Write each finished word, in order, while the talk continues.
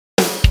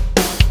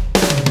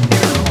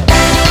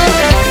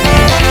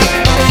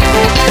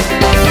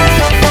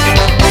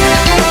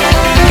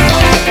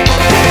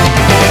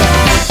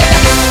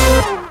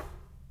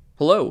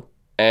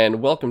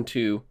and welcome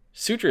to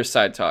Suture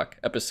Side Talk,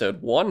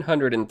 episode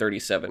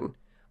 137.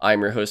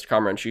 I'm your host,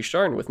 Kamran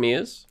Shishtar, and with me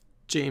is...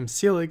 James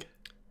Seelig.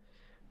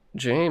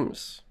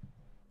 James,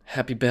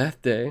 happy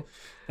birthday.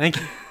 Thank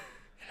you.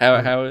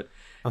 I'm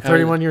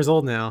 31 years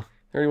old now.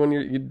 31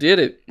 years, you did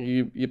it.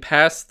 You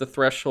passed the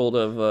threshold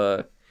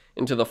of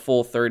into the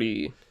full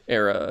 30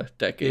 era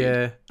decade.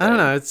 Yeah, I don't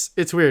know.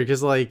 It's weird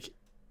because like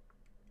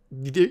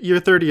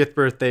your 30th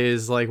birthday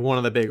is like one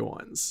of the big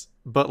ones,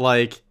 but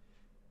like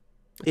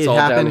it's all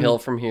downhill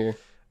from here.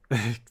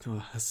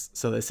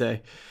 So they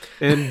say,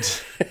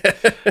 and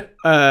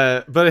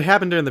but it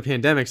happened during the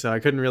pandemic, so I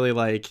couldn't really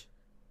like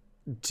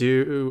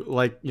do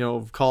like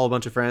call a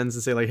bunch of friends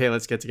and say like, hey,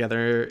 let's get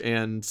together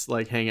and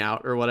like hang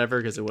out or whatever,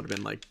 because it would have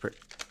been like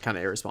kind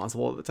of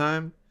irresponsible at the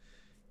time.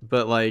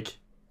 But like,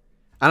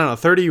 I don't know,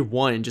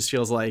 31 just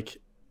feels like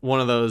one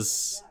of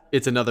those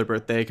it's another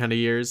birthday kind of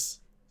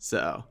years.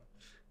 So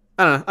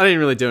I don't know, I didn't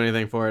really do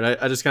anything for it.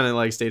 I just kind of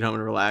like stayed home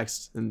and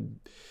relaxed and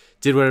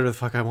did whatever the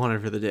fuck I wanted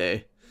for the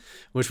day,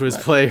 which was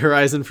play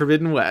Horizon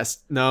Forbidden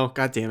West. No,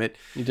 god damn it.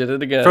 You did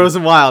it again.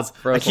 Frozen Wilds.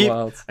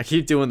 Wilds. I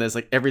keep doing this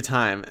like every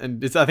time.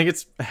 And I think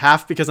it's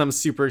half because I'm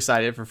super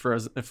excited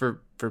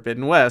for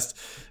Forbidden West.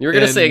 You were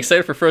going to say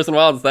excited for Frozen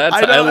Wilds. I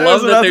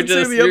love that they're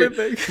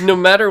just... No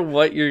matter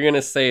what you're going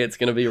to say, it's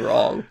going to be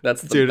wrong.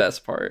 That's the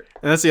best part.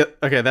 And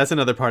that's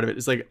another part of it.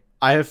 It's like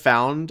I have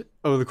found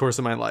over the course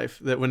of my life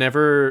that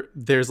whenever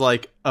there's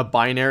like a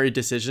binary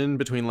decision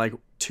between like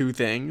two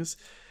things,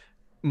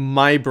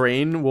 my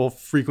brain will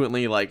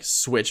frequently like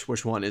switch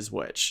which one is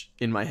which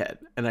in my head,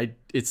 and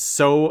it's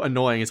so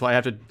annoying. It's why I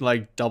have to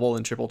like double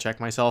and triple check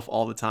myself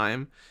all the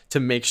time to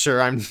make sure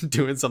I'm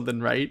doing something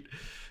right.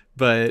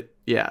 But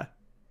yeah,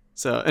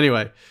 so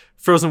anyway,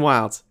 Frozen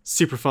Wilds,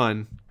 super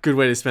fun, good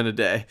way to spend a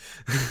day.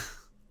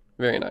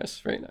 Very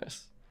nice.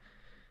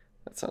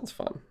 That sounds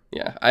fun.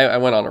 Yeah, I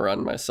went on a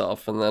run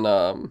myself, and then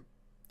I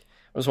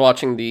was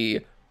watching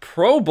the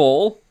Pro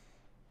Bowl,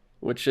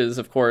 which is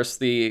of course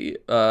the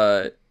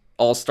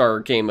all-star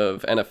game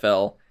of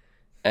NFL,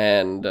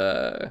 and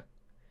it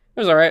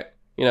was all right.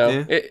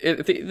 Yeah.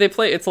 They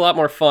play. It's a lot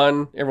more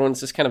fun.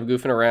 Everyone's just kind of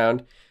goofing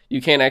around. You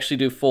can't actually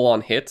do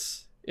full-on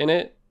hits in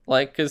it,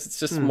 like, because it's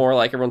just more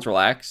like everyone's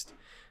relaxed.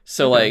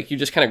 So like you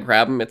just kind of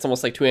grab them. It's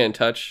almost like two-hand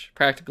touch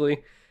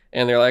practically,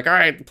 and they're like, all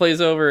right, the play's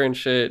over and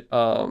shit.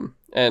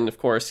 And of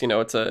course,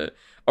 it's a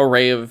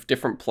array of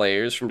different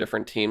players from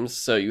different teams.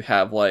 So you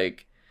have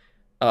like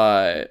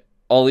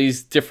all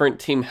these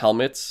different team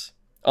helmets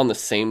on the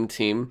same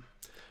team.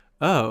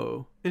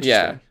 Oh, interesting.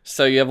 Yeah.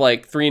 So you have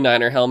like 3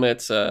 Niner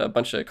helmets, a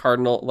bunch of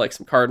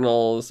some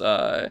Cardinals,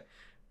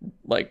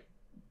 like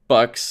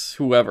Bucks,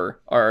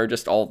 whoever are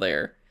just all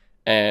there.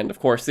 And of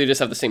course they just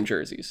have the same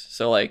jerseys.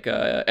 So like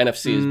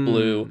NFC is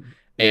blue,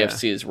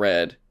 AFC is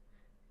red,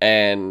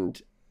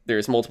 and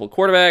there's multiple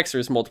quarterbacks,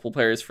 there's multiple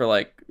players for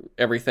like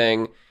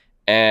everything.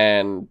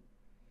 And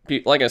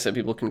like I said,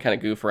 people can kind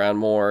of goof around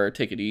more,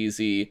 take it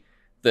easy.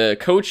 The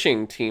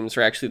coaching teams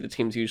are actually the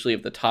teams usually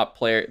of the top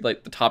player,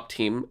 like the top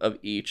team of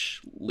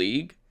each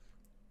league.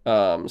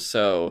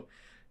 So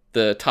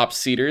the top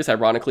seeders,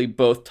 ironically,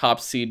 both top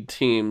seed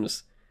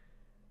teams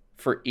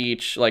for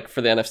each, like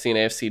for the NFC and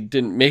AFC,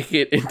 didn't make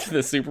it into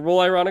the Super Bowl,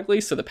 ironically.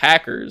 So the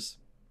Packers,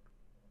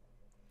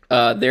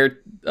 their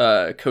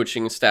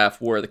coaching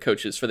staff were the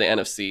coaches for the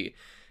NFC.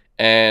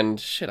 And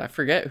shit, I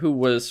forget who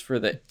was for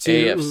the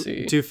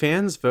AFC. Do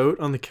fans vote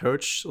on the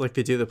coach like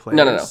they do the players?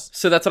 No.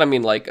 So that's what I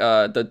mean. Like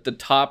the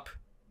top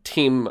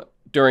team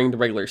during the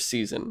regular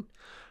season,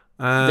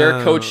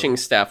 their coaching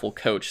staff will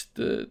coach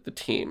the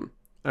team.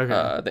 Okay.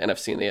 The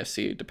NFC and the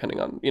AFC, depending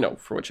on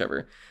for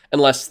whichever.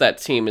 Unless that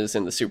team is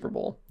in the Super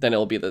Bowl, then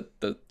it'll be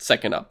the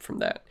second up from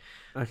that.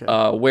 Okay.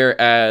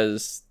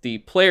 Whereas the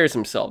players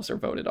themselves are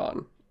voted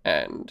on,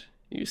 and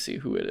you see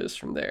who it is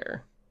from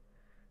there,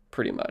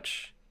 pretty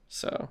much.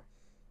 So,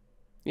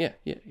 yeah.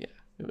 It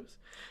was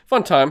a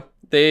fun time.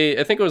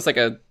 I think it was like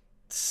a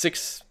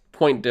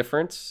 6-point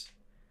difference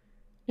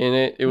in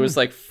it. It was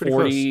like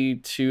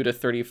 42 to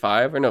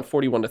 35, or no,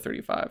 41 to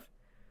 35.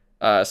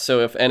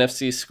 So if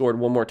NFC scored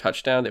one more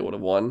touchdown, they would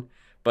have won,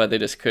 but they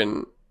just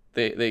couldn't.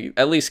 They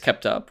at least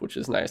kept up, which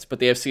is nice. But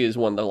the AFC has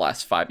won the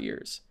last 5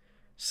 years.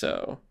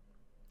 So,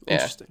 yeah.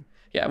 Interesting.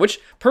 Yeah, which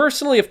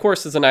personally, of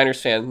course, as a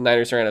Niners fan,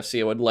 Niners or NFC,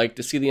 I would like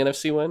to see the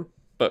NFC win.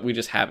 But we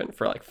just haven't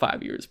for like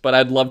 5 years. But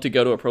I'd love to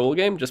go to a Pro Bowl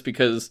game just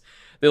because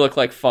they look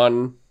like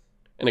fun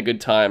and a good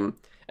time.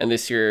 And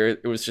this year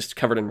it was just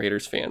covered in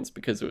Raiders fans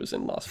because it was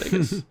in Las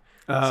Vegas.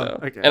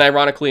 Okay. And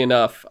ironically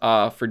enough,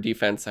 for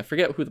defense, I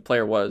forget who the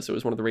player was. It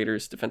was one of the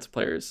Raiders defensive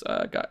players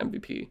got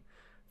MVP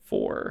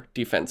for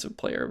defensive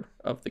player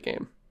of the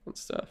game and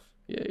stuff.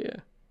 Yeah.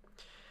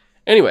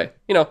 Anyway,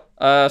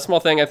 small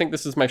thing. I think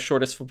this is my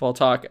shortest football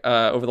talk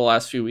over the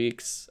last few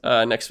weeks.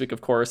 Next week, of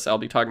course, I'll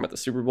be talking about the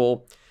Super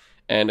Bowl.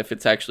 And if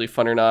it's actually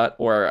fun or not,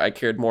 or I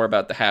cared more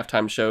about the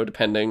halftime show,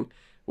 depending,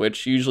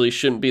 which usually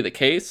shouldn't be the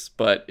case.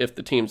 But if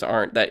the teams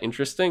aren't that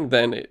interesting,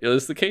 then it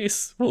is the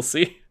case. We'll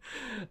see.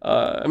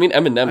 I mean,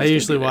 Eminem. I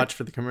usually watch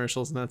for the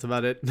commercials, and that's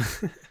about it.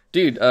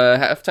 Dude,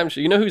 halftime show.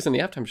 You know who's in the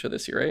halftime show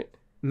this year, right?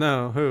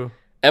 No, who?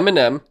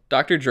 Eminem,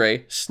 Dr.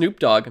 Dre, Snoop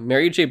Dogg,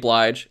 Mary J.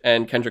 Blige,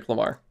 and Kendrick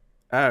Lamar.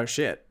 Oh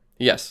shit,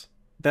 Yes.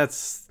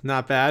 that's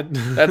not bad.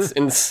 That's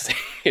insane.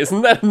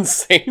 Isn't that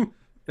insane?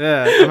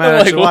 Yeah, I might I'm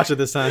like, actually watch it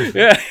this time.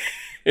 Yeah.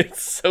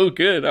 It's so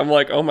good. I'm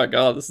like, oh my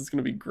god, this is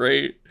going to be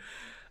great.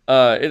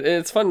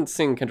 It's fun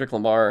seeing Kendrick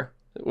Lamar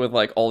with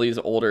like all these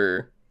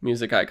older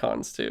music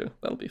icons too.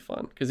 That'll be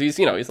fun because he's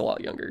a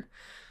lot younger.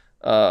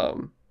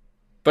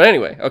 But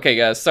anyway, okay,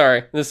 guys,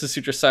 sorry. This is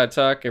Sutra Side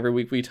Talk. Every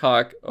week we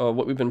talk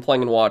what we've been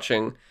playing and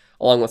watching,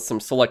 along with some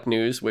select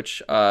news,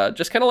 which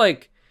just kind of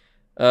like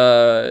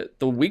the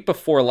week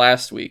before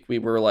last week, we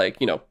were like,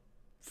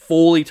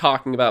 fully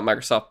talking about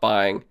Microsoft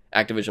buying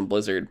Activision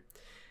Blizzard.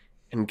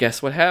 And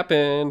guess what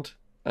happened?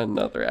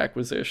 Another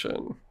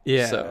acquisition.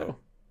 Yeah. So,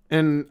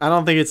 and I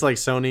don't think it's like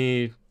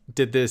Sony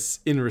did this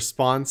in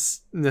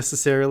response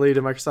necessarily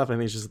to Microsoft. I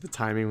think it's just the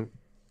timing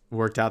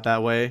worked out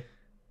that way.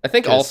 I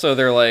think also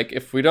they're like,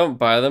 if we don't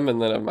buy them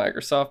and then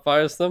Microsoft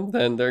buys them,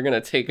 then they're going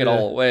to take it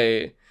all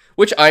away.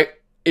 Which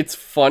it's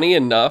funny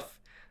enough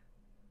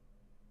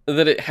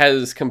that it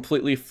has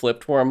completely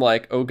flipped where I'm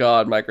like, oh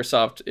god,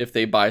 Microsoft, if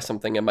they buy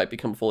something, it might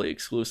become fully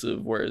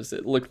exclusive. Whereas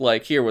it looked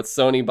like here with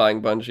Sony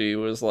buying Bungie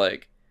was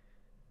like,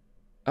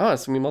 oh,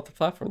 it's going to be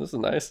multi-platform. This is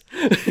nice.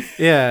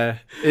 Yeah,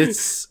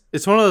 it's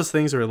one of those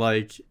things where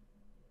like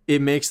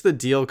it makes the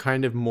deal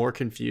kind of more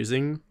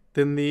confusing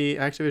than the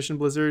Activision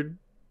Blizzard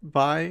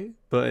buy,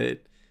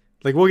 but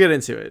like we'll get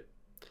into it.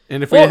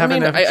 And if we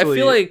haven't actually... I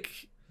feel like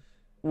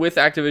with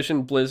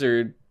Activision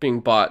Blizzard being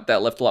bought,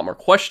 that left a lot more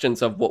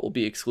questions of what will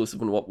be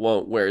exclusive and what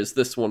won't, whereas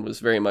this one was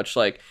very much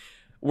like,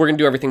 we're going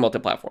to do everything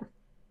multi-platform.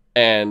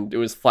 And it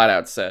was flat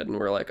out said, and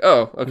we're like,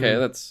 oh, okay,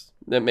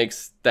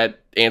 that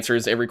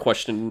answers every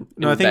question.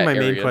 No, I think my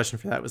main question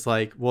for that was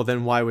like, well,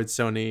 then why would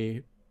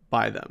Sony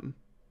buy them?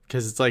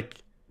 Because it's like,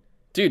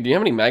 dude, do you know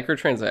how many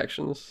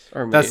microtransactions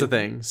are made? That's the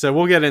thing. So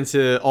we'll get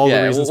into all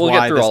the reasons we'll why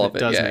get through all of it.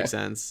 Does make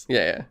sense.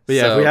 Yeah. But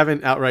yeah, if we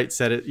haven't outright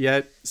said it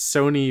yet,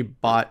 Sony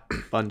bought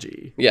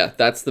Bungie. Yeah,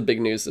 that's the big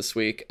news this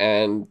week,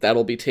 and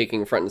that'll be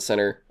taking front and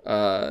center.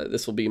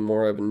 This will be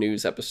more of a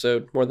news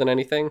episode more than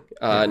anything.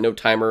 No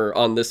timer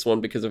on this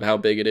one because of how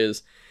big it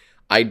is.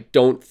 I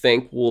don't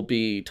think we'll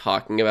be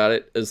talking about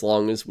it as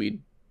long as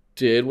we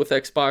did with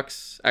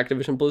Xbox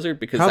Activision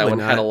Blizzard, because that one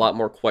had a lot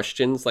more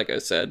questions, like I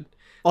said.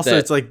 Also,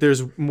 it's like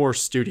there's more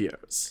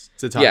studios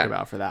to talk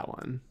about for that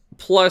one.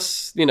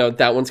 Plus,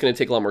 that one's going to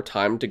take a lot more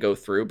time to go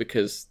through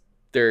because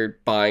they're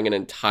buying an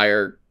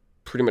entire,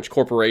 pretty much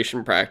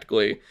corporation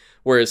practically,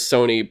 whereas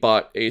Sony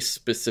bought a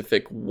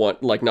specific one,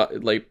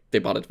 they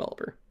bought a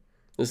developer.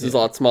 This is a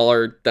lot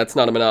smaller. That's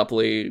not a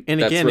monopoly.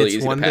 And that's again, really it's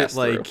easy one to pass that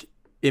like through.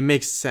 It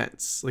makes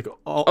sense. Like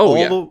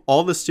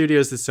all the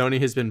studios that Sony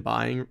has been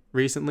buying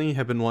recently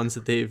have been ones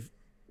that they've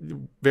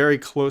very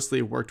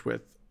closely worked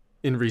with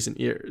in recent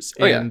years.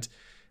 And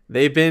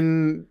they've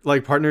been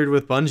like partnered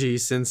with Bungie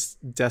since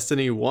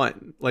Destiny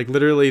 1. Like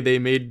literally they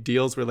made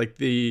deals where like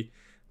the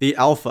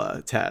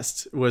alpha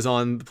test was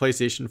on the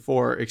PlayStation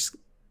 4,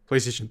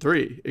 PlayStation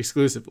 3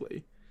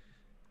 exclusively.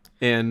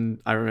 And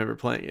I remember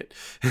playing it.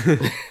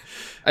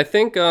 I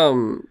think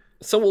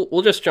so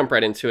we'll just jump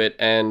right into it.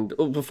 And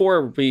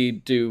before we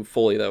do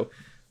fully though,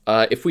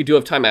 if we do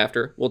have time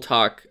after, we'll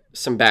talk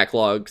some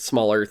backlog,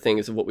 smaller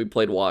things of what we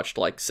played, watched,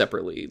 like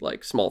separately,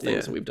 like small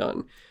things that we've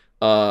done.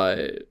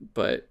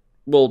 But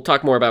we'll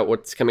talk more about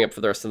what's coming up for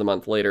the rest of the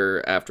month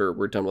later after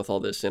we're done with all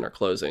this in our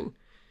closing.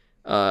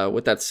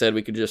 With that said,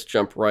 we could just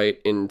jump right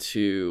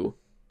into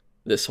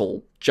this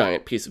whole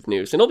giant piece of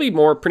news. And it'll be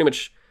more pretty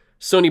much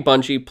Sony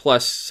Bungie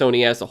plus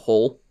Sony as a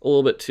whole a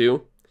little bit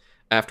too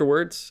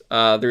afterwards.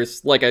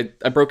 There's like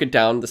I broke it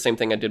down the same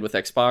thing I did with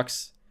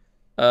Xbox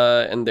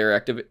and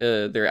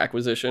their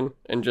acquisition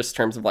in just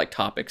terms of like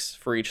topics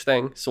for each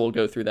thing. So we'll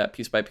go through that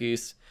piece by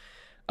piece.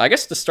 I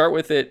guess to start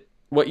with it,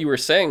 what you were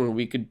saying,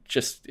 we could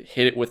just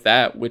hit it with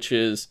that, which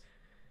is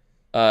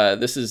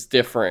this is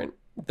different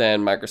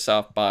than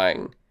Microsoft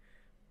buying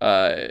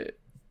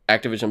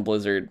Activision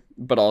Blizzard,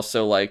 but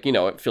also like,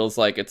 it feels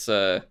like it's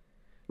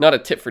not a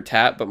tit for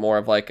tat, but more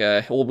of like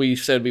we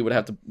said we would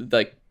have to,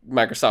 like,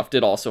 Microsoft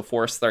did also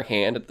force their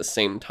hand at the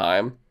same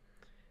time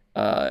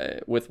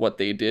with what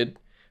they did.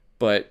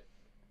 But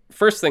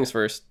first things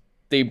first,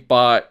 they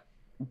bought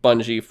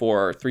Bungie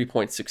for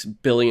 $3.6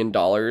 billion.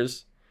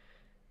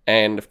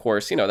 And of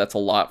course, that's a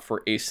lot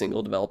for a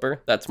single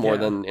developer. That's more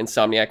than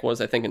Insomniac was.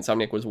 I think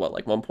Insomniac was what,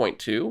 like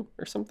 1.2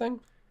 or something?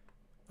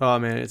 Oh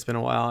man, it's been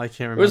a while. I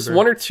can't remember. It was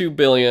 1 or 2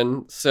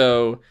 billion.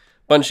 So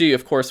Bungie,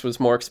 of course, was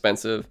more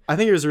expensive. I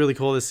think it was really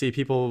cool to see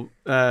people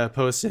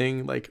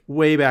posting like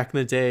way back in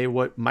the day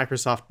what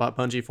Microsoft bought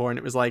Bungie for, and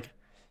it was like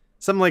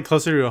something like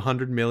closer to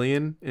 100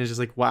 million. And it's just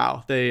like,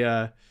 wow,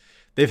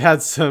 they've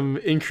had some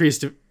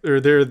increased,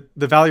 or the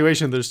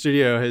valuation of their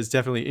studio has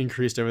definitely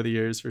increased over the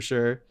years for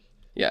sure.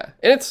 Yeah,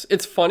 and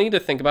it's funny to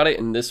think about it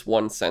in this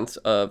one sense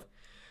of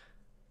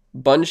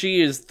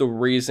Bungie is the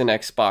reason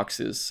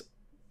Xbox is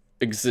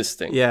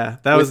existing. Yeah,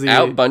 that was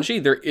without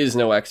Bungie, there is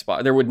no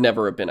Xbox. There would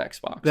never have been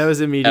Xbox. That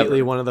was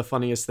immediately one of the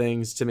funniest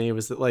things to me,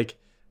 was that like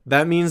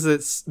that means that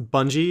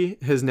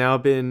Bungie has now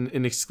been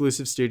an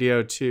exclusive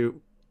studio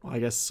to, well, I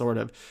guess sort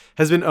of,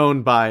 has been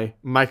owned by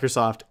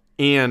Microsoft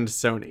and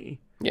Sony.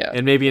 Yeah.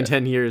 And maybe in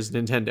 10 years,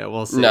 Nintendo.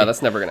 We'll see. No,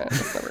 that's never gonna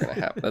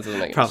happen. That doesn't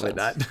make any Probably sense.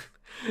 not.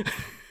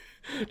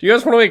 Do you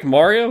guys want to make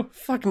Mario?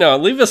 Fuck no,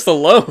 leave us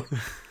alone.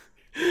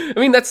 I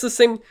mean, that's the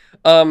same.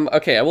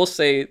 Okay, I will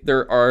say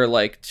there are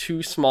like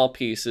two small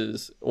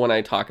pieces when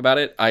I talk about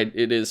it.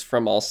 It is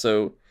from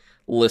also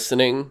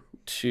listening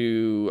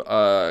to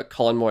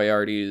Colin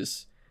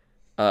Moriarty's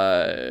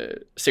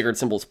Sacred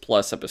Symbols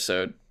Plus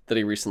episode that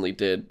he recently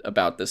did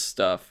about this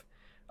stuff.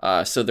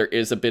 So there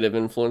is a bit of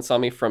influence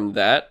on me from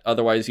that.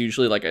 Otherwise,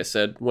 usually, like I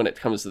said, when it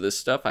comes to this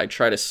stuff, I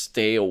try to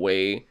stay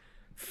away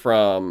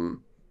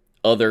from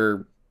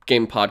other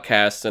game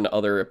podcasts and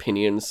other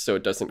opinions so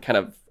it doesn't kind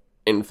of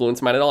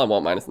influence mine at all. I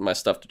want my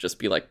stuff to just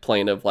be like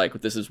plain of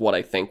like, this is what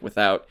I think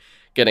without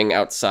getting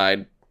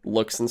outside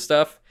looks and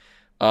stuff.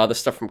 The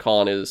stuff from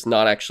Colin is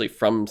not actually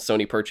from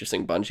Sony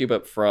purchasing Bungie,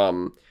 but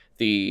from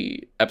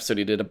the episode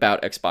he did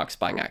about Xbox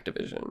buying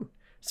Activision.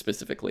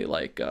 Specifically,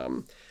 like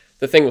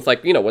the thing with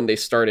like, when they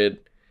started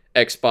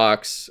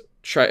Microsoft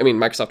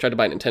tried to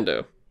buy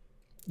Nintendo.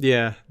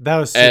 Yeah, that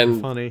was super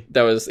funny.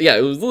 That was,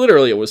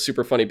 it was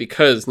super funny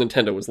because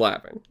Nintendo was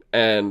laughing.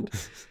 And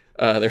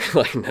they were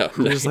like, no.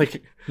 They're just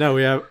like, no,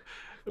 we have...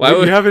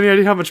 you have any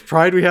idea how much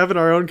pride we have in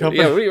our own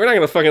company? Yeah, we're not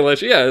going to fucking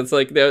let you... Yeah, it's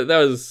like, that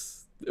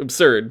was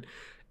absurd.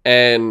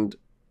 And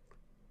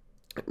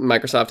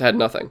Microsoft had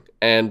nothing.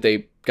 And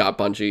they got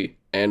Bungie,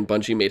 and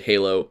Bungie made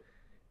Halo,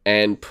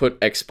 and put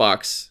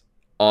Xbox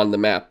on the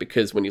map.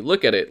 Because when you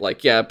look at it,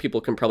 like, yeah, people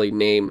can probably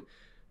name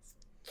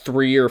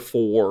 3 or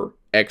 4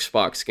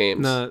 Xbox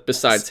games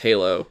besides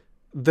Halo.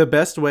 The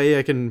best way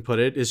I can put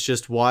it is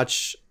just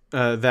watch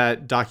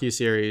that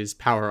docuseries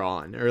Power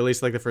On, or at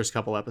least like the first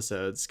couple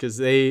episodes, because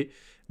they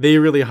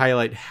really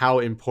highlight how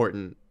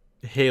important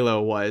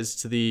Halo was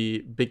to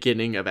the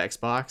beginning of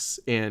Xbox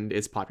and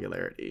its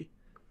popularity.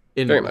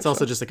 It's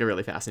also just like a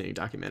really fascinating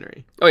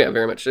documentary. Oh yeah,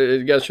 very much.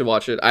 You guys should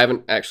watch it. I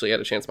haven't actually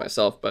had a chance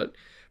myself, but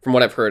from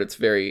what I've heard, it's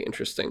very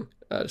interesting,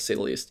 to say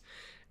the least.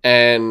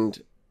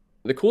 And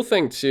the cool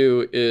thing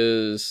too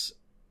is,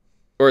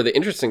 or the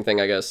interesting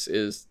thing, I guess,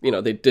 is,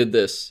 they did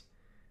this.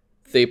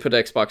 They put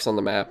Xbox on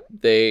the map.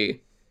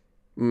 They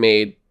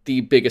made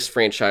the biggest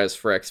franchise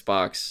for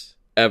Xbox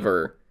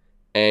ever,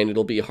 and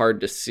it'll be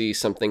hard to see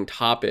something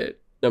top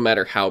it, no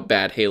matter how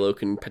bad Halo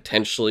can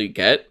potentially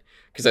get,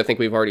 because I think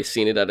we've already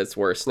seen it at its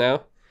worst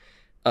now.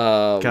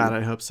 God,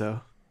 I hope so.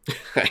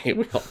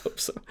 We all hope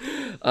so.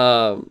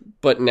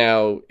 But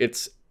now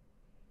it's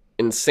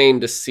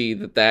insane to see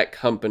that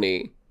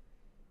company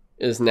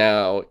is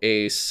now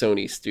a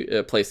Sony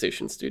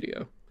PlayStation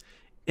studio.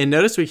 And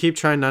notice we keep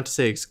trying not to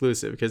say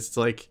exclusive, because it's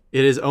like,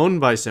 it is owned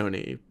by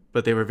Sony,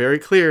 but they were very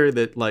clear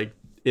that like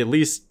at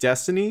least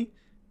Destiny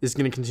is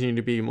going to continue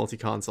to be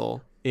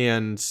multi-console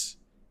and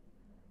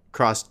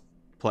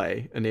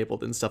cross-play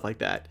enabled and stuff like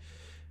that.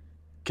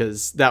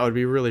 Because that would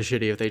be really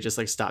shitty if they just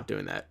like stopped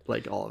doing that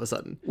like all of a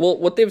sudden. Well,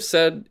 what they've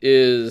said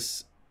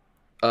is,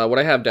 what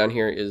I have down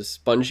here is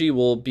Bungie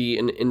will be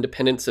an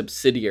independent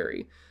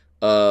subsidiary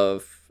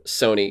of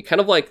Sony.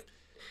 Kind of like,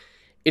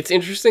 it's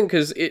interesting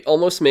because it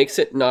almost makes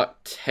it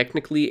not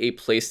technically a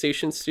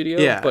PlayStation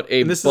studio, but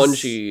a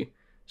Bungie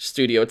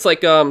studio. It's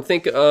like,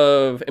 think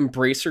of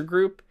Embracer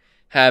Group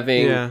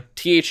having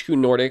THQ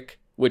Nordic,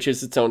 which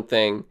is its own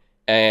thing,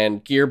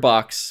 and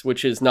Gearbox,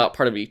 which is not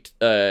part of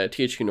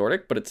THQ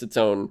Nordic, but it's its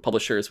own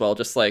publisher as well.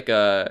 Just like,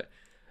 I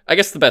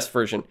guess the best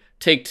version,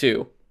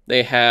 Take-Two.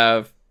 They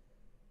have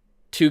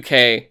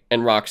 2K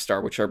and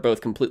Rockstar, which are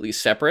both completely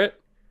separate,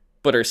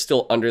 but are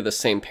still under the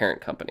same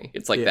parent company.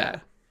 It's like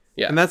that.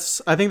 Yeah. And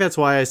I think that's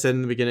why I said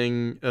in the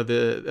beginning of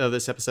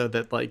this episode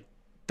that like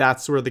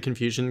that's where the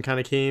confusion kind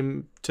of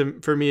came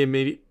for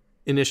me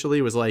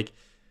initially, was like,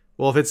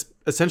 well, if it's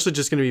essentially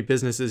just going to be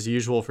business as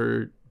usual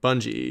for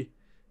Bungie,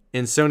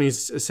 and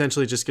Sony's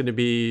essentially just going to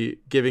be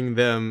giving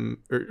them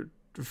or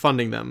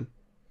funding them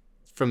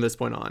from this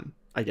point on,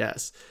 I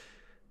guess,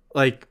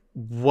 like,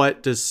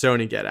 what does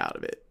Sony get out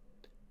of it?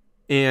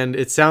 And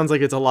it sounds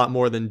like it's a lot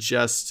more than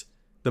just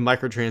the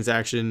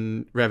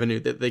microtransaction revenue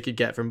that they could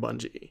get from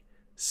Bungie.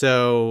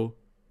 So,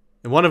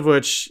 and one of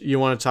which you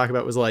want to talk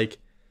about was like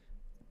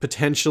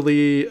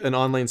potentially an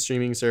online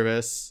streaming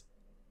service,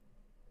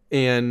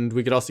 and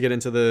we could also get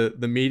into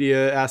the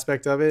media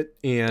aspect of it,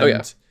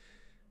 and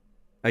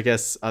I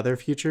guess other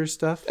future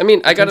stuff. I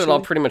mean, I got it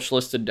all pretty much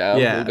listed down.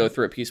 We'll go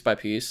through it piece by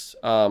piece.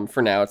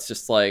 For now, it's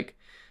just like,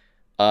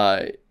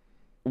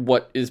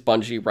 what is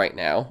Bungie right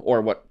now,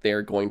 or what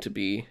they're going to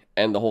be,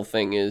 and the whole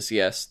thing is,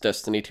 yes,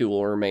 Destiny 2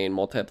 will remain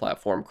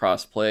multi-platform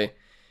crossplay,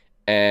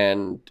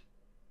 and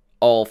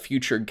all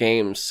future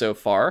games so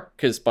far,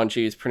 because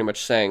Bungie is pretty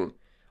much saying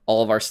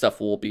all of our stuff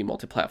will be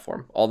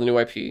multi-platform. All the new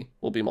IP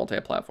will be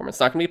multi-platform. It's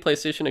not going to be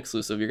PlayStation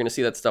exclusive. You're going to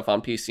see that stuff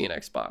on PC and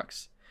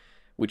Xbox,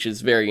 which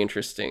is very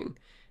interesting.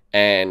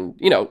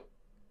 And,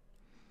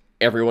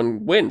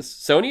 everyone wins.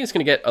 Sony is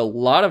going to get a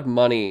lot of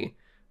money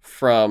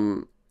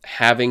from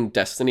having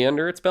Destiny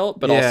under its belt,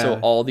 but also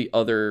all the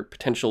other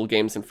potential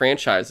games and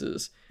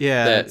franchises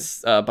that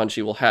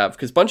Bungie will have.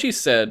 Because Bungie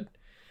said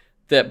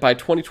that by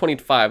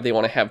 2025, they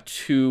want to have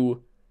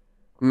 2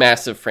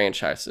 massive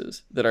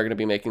franchises that are going to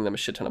be making them a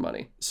shit ton of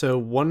money. So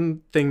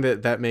one thing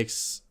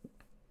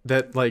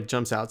that like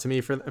jumps out to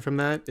me from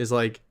that is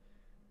like,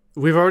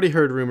 we've already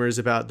heard rumors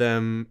about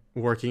them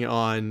working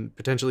on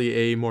potentially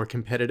a more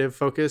competitive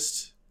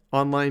focused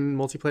online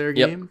multiplayer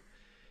game.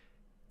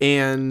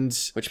 And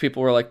which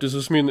people were like, does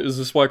this mean, is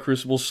this why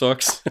Crucible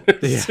sucks?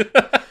 Yeah,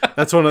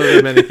 that's one of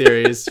the many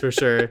theories for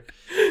sure.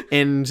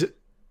 And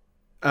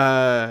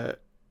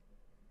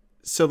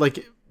so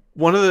like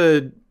one of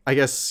the, I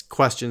guess,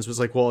 questions was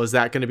like, well, is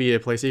that going to be a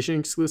PlayStation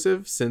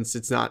exclusive since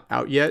it's not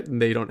out yet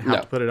and they don't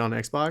have to put it on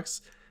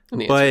Xbox?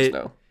 And the answer is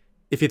no.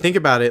 If you think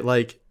about it,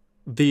 like,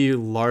 the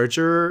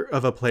larger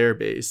of a player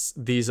base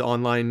these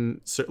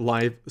online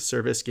live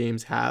service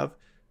games have,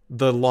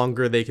 the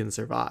longer they can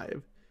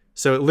survive.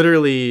 So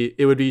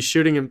it would be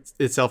shooting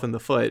itself in the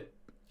foot,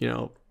 you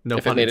know, no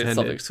if pun it made intended.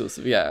 Itself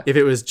exclusive, yeah. If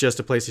it was just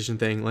a PlayStation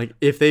thing, like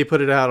if they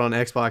put it out on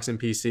Xbox and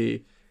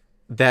PC,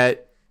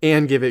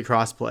 and give it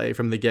crossplay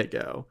from the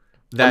get-go,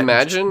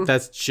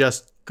 that's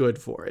just good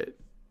for it.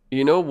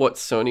 You know what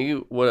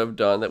Sony would have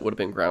done that would have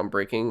been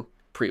groundbreaking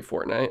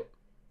pre-Fortnite?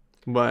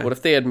 What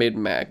if they had made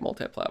MAG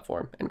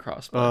multi-platform and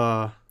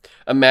crossplay?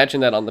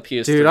 Imagine that on the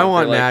PS3. Dude, I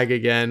want MAG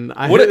again.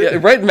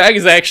 Right, MAG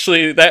is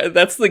actually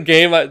that's the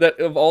game that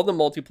of all the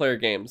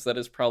multiplayer games, that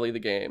is probably the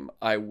game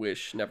I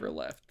wish never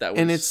left. That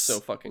was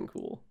so fucking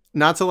cool.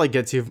 Not to like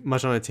get too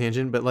much on a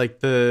tangent, but like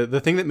the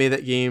thing that made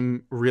that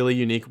game really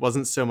unique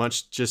wasn't so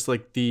much just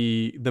like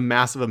the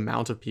massive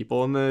amount of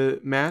people in the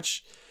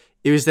match.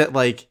 It was that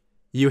like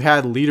you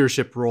had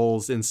leadership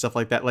roles and stuff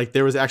like that. Like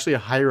there was actually a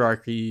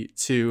hierarchy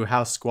to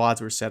how squads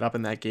were set up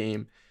in that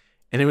game.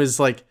 And it was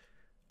like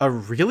a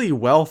really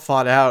well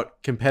thought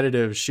out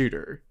competitive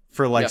shooter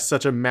for like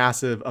such a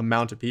massive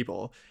amount of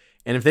people.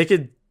 And if they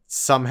could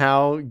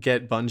somehow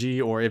get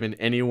Bungie or even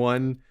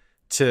anyone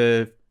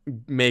to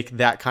make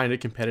that kind of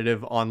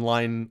competitive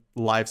online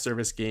live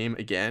service game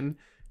again,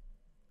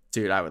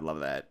 dude, I would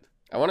love that.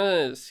 I want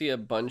to see a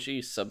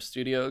Bungie sub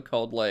studio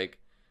called like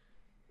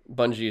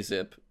Bungie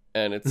Zip.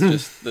 And it's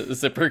just the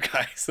Zipper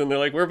guys, and they're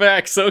like, "We're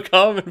back,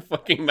 SOCOM and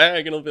fucking MAG,"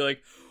 and it'll be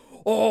like,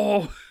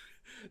 "Oh,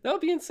 that would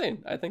be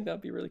insane." I think that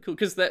would be really cool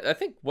because I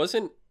think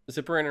wasn't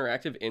Zipper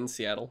Interactive in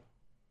Seattle?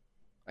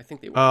 I think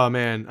they were. Oh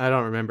man, I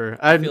don't remember.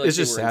 It's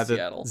just sad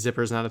that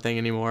Zipper's not a thing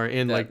anymore,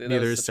 and like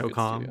neither is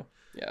SOCOM.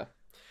 Yeah.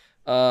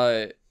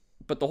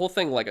 But the whole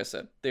thing, like I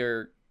said,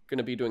 they're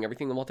gonna be doing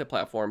everything in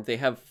multi-platform. They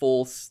have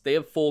full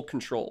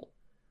control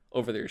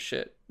over their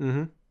shit.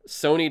 Mm-hmm.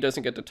 Sony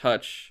doesn't get to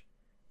touch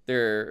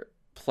their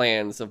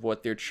plans of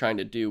what they're trying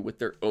to do with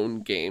their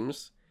own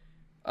games,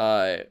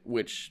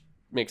 which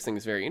makes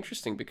things very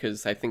interesting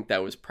because I think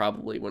that was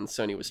probably when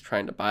Sony was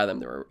trying to buy them,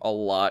 there were a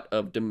lot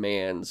of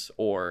demands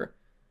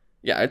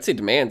I'd say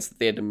demands that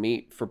they had to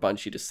meet for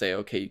Bungie to say,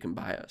 okay, you can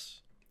buy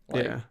us.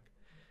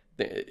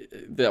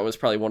 That was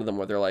probably one of them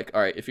where they're like,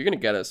 all right, if you're going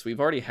to get us,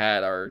 we've already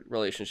had our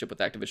relationship with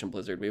Activision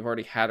Blizzard. We've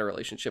already had a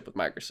relationship with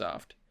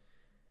Microsoft.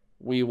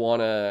 We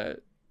want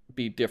to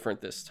be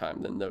different this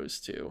time than those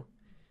two.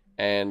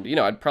 And, you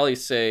know, I'd probably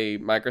say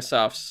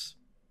Microsoft's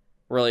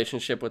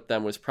relationship with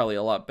them was probably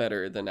a lot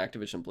better than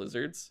Activision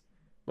Blizzard's,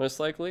 most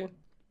likely.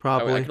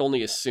 Probably. I can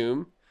only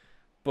assume.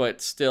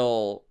 But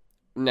still,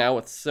 now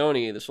with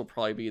Sony, this will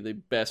probably be the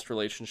best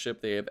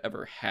relationship they have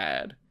ever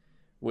had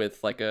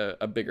with, like,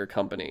 a bigger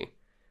company.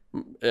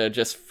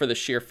 Just for the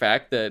sheer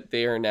fact that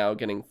they are now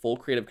getting full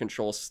creative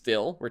control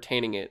still,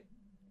 retaining it,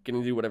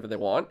 getting to do whatever they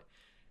want.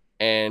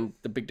 And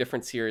the big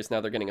difference here is now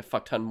they're getting a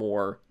fuck ton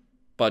more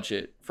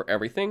budget for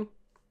everything.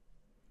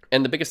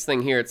 And the biggest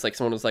thing here, it's like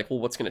someone was like, well,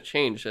 what's going to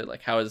change?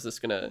 Like, how is this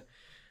going to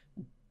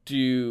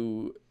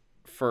do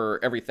for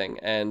everything?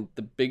 And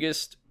the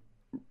biggest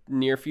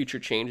near future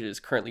change is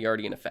currently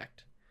already in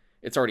effect.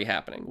 It's already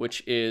happening,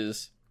 which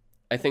is,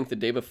 I think the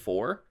day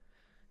before,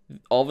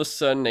 all of a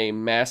sudden a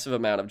massive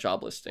amount of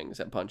job listings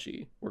at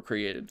Bungie were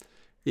created.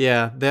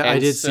 Yeah, I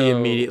did see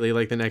immediately,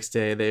 like the next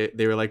day,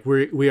 they were like,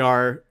 we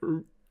are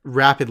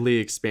rapidly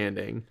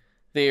expanding.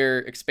 They're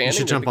expanding. You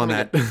should jump on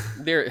that.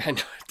 I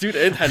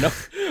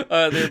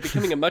know. They're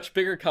becoming a much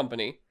bigger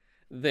company.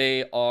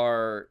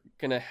 They're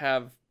going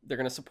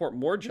to support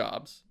more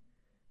jobs.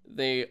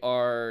 They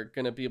are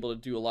going to be able to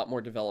do a lot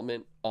more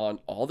development on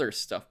all their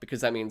stuff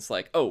because that means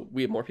like, oh,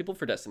 we have more people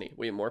for Destiny.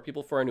 We have more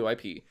people for our new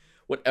IP.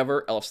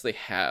 Whatever else they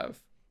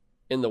have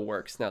in the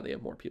works, now they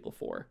have more people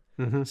for.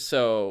 Mm-hmm.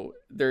 So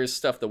there's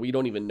stuff that we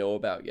don't even know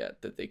about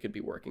yet that they could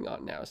be working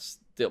on now.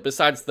 Still,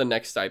 besides the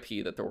next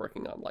IP that they're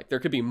working on, like there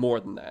could be more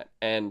than that.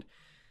 And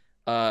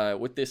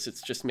with this,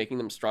 it's just making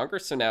them stronger.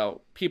 So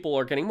now people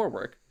are getting more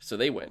work, so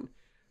they win.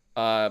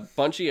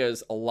 Bungie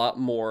has a lot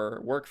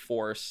more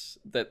workforce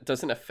that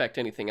doesn't affect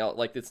anything else.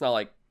 Like it's not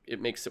like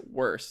it makes it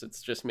worse.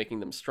 It's just making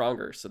them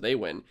stronger, so they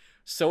win.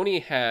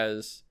 Sony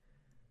has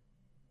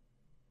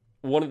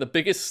one of the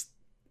biggest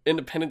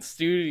independent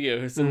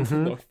studios in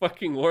the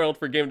fucking world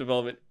for game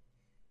development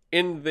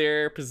in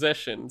their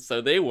possession,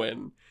 so they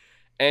win.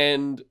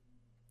 And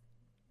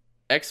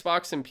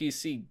Xbox and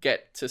PC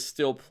get to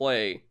still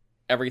play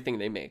everything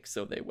they make,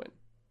 so they win.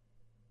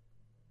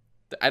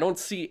 I don't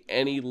see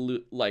any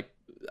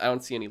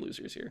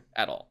losers here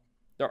at all.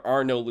 There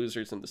are no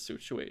losers in this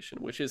situation,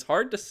 which is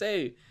hard to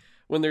say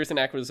when there's an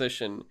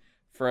acquisition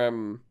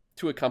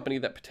to a company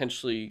that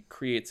potentially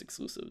creates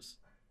exclusives.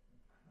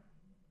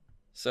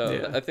 So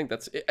yeah. I think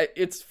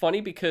it's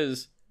funny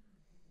because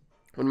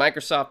when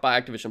Microsoft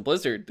bought Activision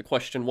Blizzard, the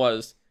question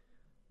was,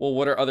 well,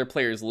 what are other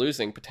players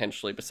losing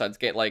potentially besides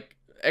like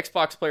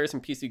Xbox players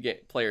and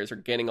PC players are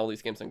getting all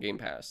these games on Game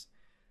Pass.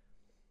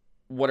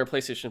 What are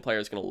PlayStation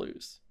players going to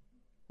lose?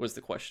 Was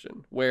the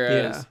question.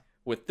 Whereas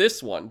with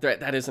this one,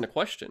 that isn't a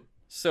question.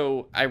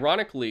 So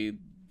ironically,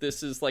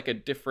 this is like a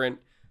different,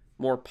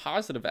 more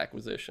positive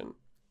acquisition.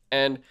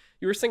 And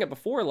you were saying it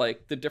before,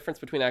 like the difference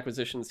between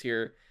acquisitions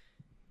here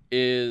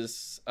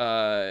is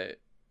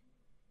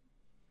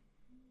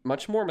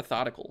much more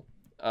methodical.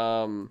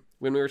 When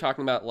we were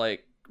talking about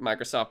like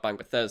Microsoft buying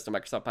Bethesda,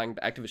 Microsoft buying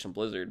Activision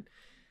Blizzard,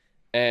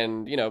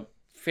 and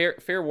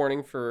fair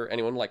warning for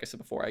anyone, like I said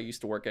before, I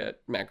used to work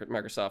at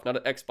Microsoft, not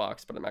at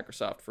Xbox, but at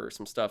Microsoft for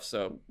some stuff.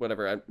 So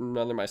whatever,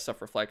 none of my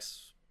stuff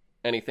reflects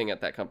anything at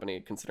that company,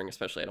 considering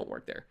especially I don't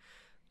work there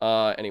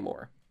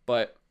anymore.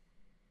 But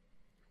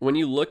when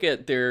you look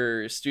at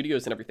their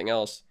studios and everything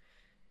else,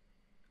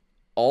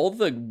 all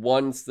the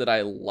ones that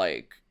I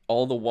like,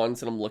 all the ones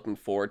that I'm looking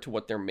forward to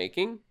what they're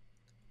making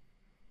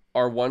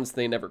are ones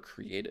they never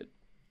created.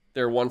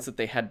 They're ones that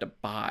they had to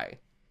buy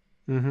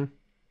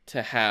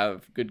to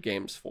have good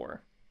games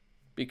for.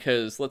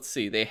 Because, let's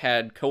see, they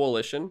had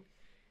Coalition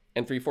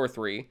and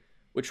 343,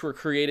 which were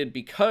created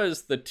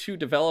because the two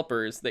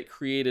developers that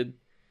created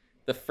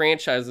the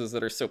franchises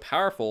that are so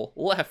powerful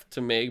left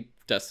to make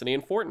Destiny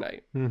and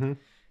Fortnite.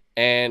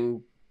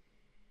 And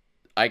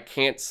I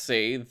can't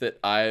say that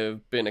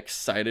I've been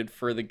excited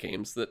for the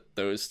games that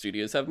those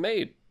studios have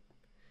made.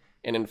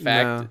 And in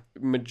fact,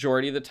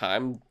 majority of the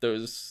time,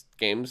 those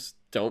games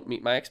don't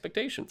meet my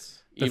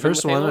expectations. The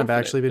first one I've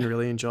actually been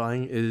really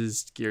enjoying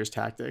is Gears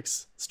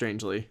Tactics,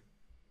 strangely.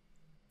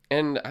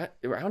 And I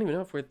don't even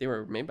know if they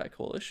were made by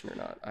Coalition or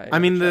not. I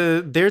mean,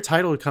 their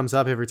title comes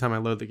up every time I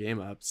load the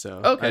game up,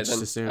 so okay, I just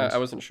assumed. I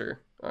wasn't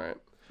sure. All right.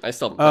 I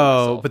still haven't played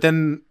myself. But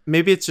then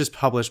maybe it's just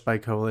published by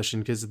Coalition,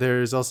 because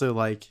there's also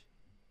like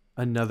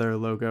another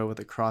logo with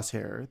a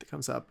crosshair that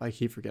comes up. I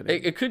keep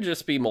forgetting. It could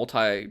just be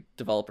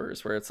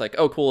multi-developers where it's like,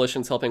 oh,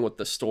 Coalition's helping with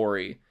the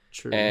story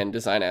and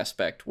design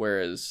aspect,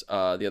 whereas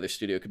the other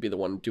studio could be the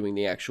one doing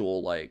the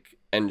actual like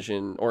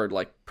engine or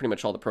like pretty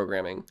much all the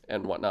programming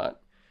and whatnot.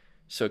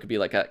 So it could be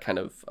like that kind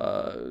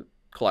of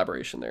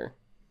collaboration there.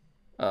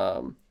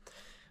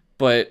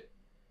 But,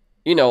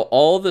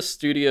 all the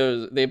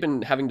studios, they've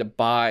been having to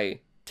buy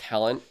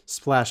talent.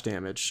 Splash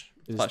Damage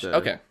is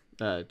the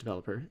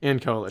developer,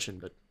 and Coalition,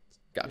 but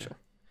gotcha. Yeah.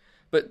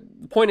 But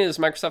the point is,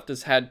 Microsoft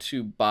has had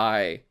to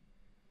buy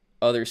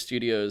other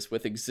studios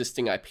with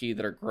existing IP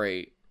that are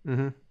great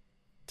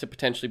to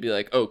potentially be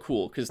like, oh,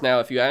 cool. Because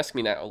now if you ask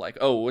me now, like,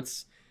 oh,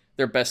 what's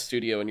their best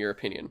studio in your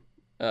opinion?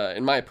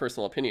 In my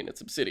personal opinion, it's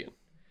Obsidian.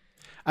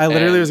 I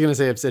literally was going to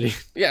say Obsidian.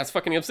 Yeah, it's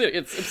fucking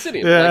Obsidian. It's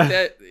Obsidian. Like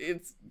that,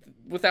 it's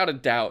without a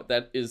doubt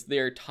that is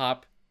their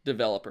top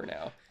developer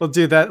now. Well,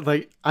 dude,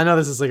 I know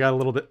this is like a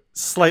little bit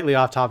slightly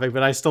off topic,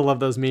 but I still love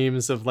those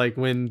memes of like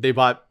when they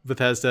bought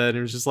Bethesda and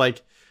it was just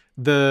like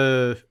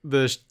the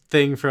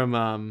thing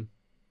from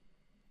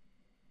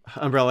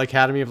Umbrella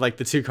Academy of like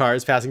the two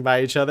cars passing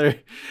by each other,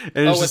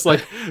 and it's just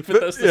like it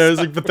was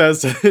like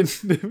Bethesda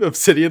and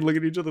Obsidian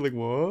looking at each other like,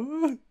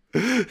 what?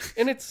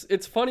 And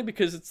it's funny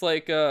because it's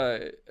like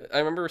I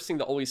remember seeing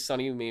the Always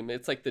Sunny meme.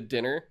 It's like the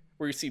dinner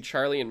where you see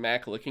Charlie and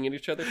Mac looking at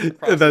each other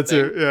across that's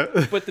it,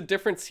 yeah. But the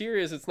difference here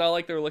is it's not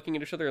like they're looking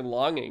at each other and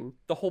longing.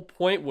 The whole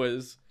point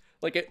was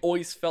like it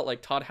always felt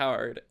like Todd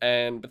Howard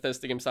and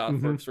Bethesda Game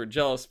Softworks were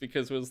jealous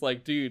because it was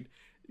like, dude,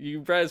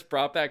 you guys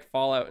brought back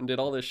Fallout and did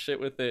all this shit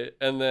with it,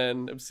 and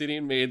then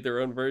Obsidian made their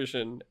own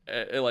version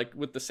like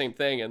with the same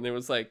thing, and it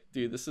was like,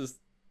 dude, this is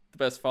the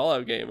best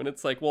Fallout game. And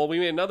it's like, well, we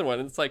made another one,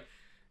 and it's like,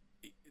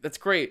 that's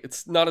great.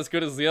 It's not as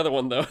good as the other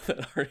one though.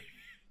 That already,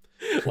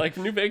 like,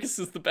 New Vegas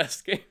is the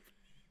best game.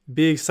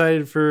 Be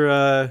excited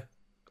for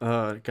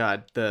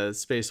the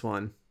space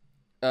one.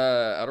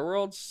 Outer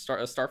Worlds,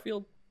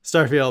 Starfield.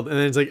 Starfield, and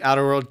then it's like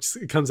Outer Worlds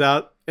comes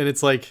out, and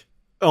it's like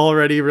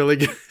already really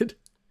good.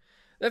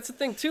 That's the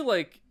thing too.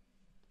 Like,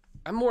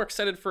 I'm more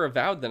excited for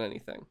Avowed than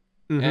anything,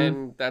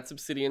 and that's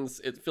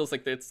Obsidian's. It feels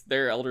like it's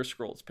their Elder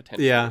Scrolls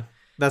potential. Yeah,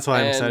 that's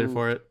why I'm excited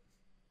for it.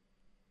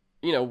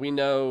 We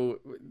know,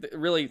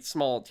 really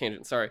small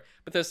tangent, sorry,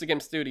 Bethesda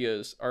Game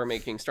Studios are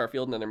making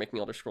Starfield and then they're making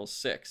Elder Scrolls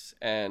 6.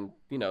 And,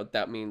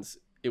 that means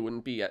it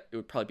would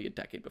probably be a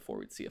decade before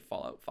we'd see a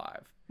Fallout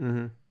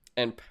 5.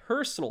 And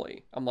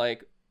personally, I'm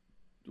like,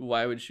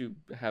 why would you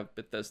have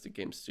Bethesda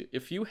Game Studios?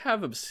 If you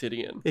have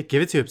Obsidian.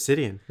 Give it to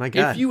Obsidian. My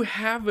God. If you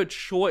have a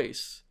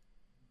choice,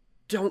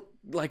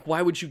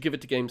 why would you give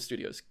it to Game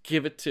Studios?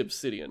 Give it to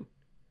Obsidian.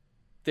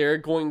 they're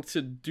going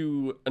to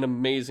do an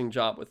amazing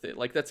job with it.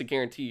 Like, that's a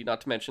guarantee.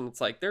 Not to mention,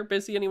 it's like they're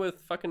busy anyway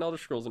with fucking Elder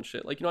Scrolls and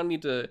shit. Like, you don't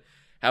need to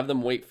have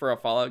them wait for a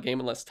Fallout game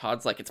unless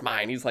Todd's like, it's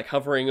mine. He's like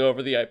hovering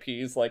over the IP.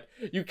 He's like,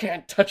 you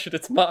can't touch it.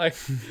 It's mine.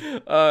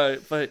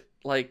 But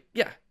like,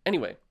 yeah.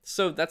 Anyway,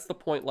 so that's the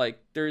point. Like,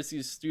 there's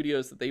these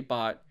studios that they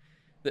bought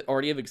that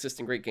already have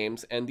existing great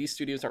games, and these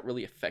studios aren't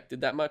really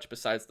affected that much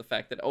besides the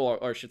fact that, oh,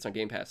 our shit's on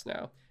Game Pass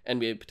now, and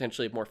we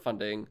potentially have more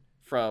funding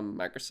from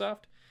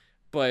Microsoft.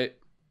 But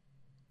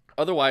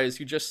otherwise,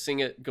 you just sing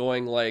it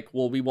going like,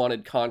 well, we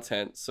wanted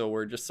content, so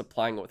we're just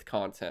supplying it with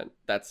content.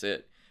 That's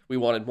it. We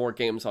wanted more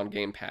games on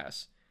Game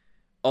Pass.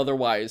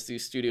 Otherwise,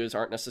 these studios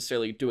aren't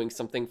necessarily doing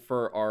something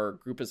for our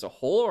group as a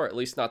whole, or at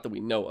least not that we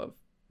know of,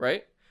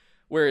 right?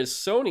 Whereas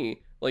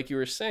Sony, like you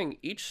were saying,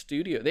 each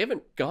studio, they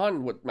haven't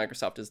gone what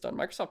Microsoft has done.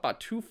 Microsoft bought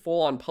 2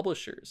 full-on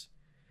publishers,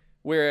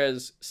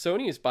 whereas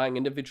Sony is buying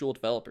individual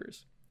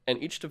developers.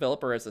 And each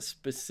developer has a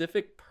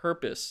specific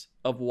purpose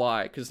of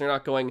why, because they're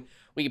not going,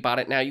 we bought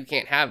it, now you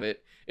can't have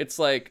it. It's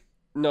like,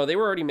 no, they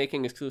were already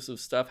making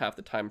exclusive stuff half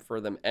the time for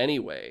them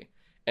anyway,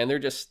 and they're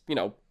just, you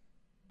know,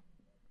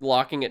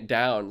 locking it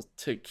down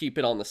to keep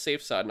it on the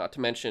safe side. Not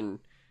to mention,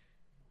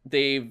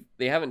 they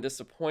haven't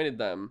disappointed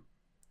them.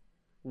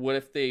 What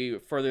if they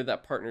further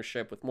that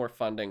partnership with more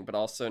funding, but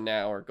also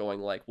now are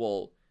going like,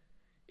 well,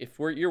 if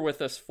you're with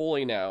us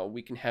fully now,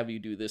 we can have you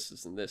do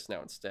this and this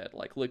now instead.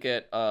 Like, look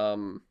at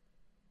Bluepoint.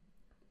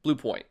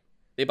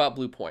 They bought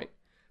Bluepoint.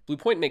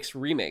 Bluepoint makes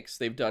remakes.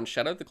 They've done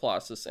Shadow of the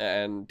Colossus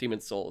and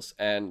Demon's Souls,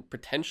 and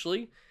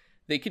potentially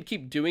they could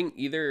keep doing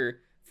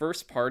either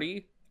first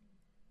party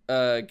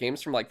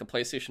games from like the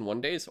PlayStation 1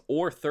 days,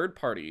 or third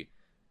party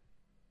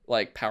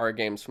like power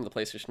games from the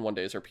PlayStation 1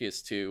 days or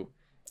PS2,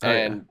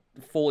 and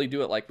fully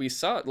do it. Like we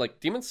saw, like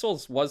Demon's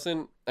Souls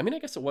wasn't, I mean, I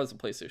guess it was a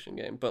PlayStation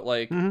game, but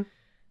like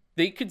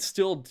they could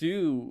still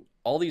do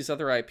all these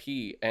other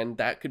IP, and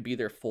that could be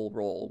their full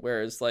role.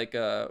 Whereas like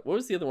what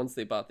was the other ones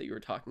they bought that you were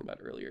talking about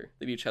earlier?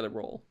 They each had a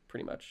role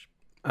pretty much.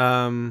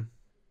 Because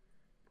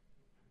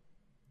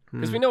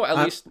we know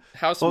at least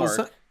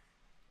Housemarque.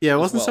 Yeah, it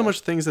wasn't so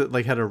much things that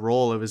like had a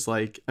role. It was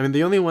like, I mean,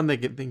 the only one they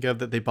could think of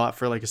that they bought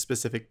for like a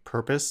specific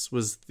purpose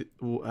was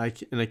I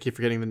keep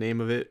forgetting the name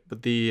of it,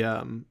 but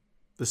the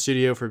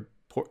studio for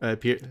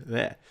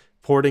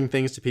porting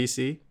things to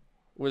PC.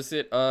 Was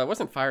it? It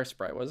wasn't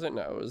Firesprite, was it?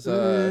 No, it was.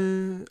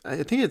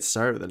 I think it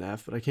started with an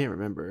F, but I can't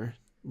remember.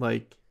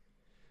 Like,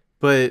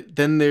 but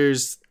then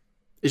it's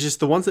just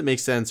the ones that make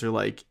sense are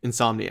like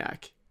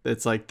Insomniac.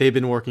 It's like they've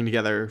been working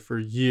together for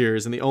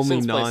years, and the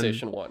only Since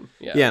PlayStation 1.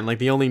 Yeah, and like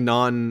the only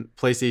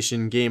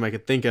non-PlayStation game I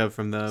could think of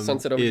from them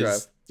Sunset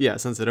Overdrive.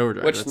 Sunset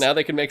Overdrive. Which now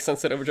they can make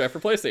Sunset Overdrive for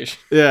PlayStation.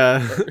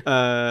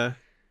 Yeah.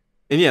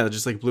 And yeah,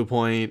 just like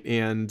Bluepoint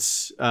and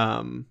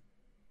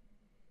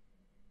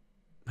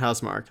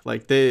Housemarque.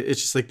 Like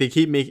it's just like they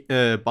keep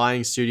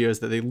buying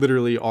studios that they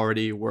literally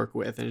already work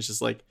with, and it's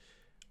just like,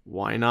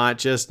 why not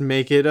just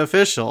make it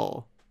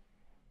official?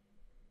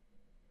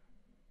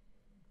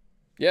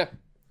 Yeah.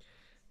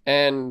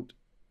 And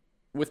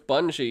with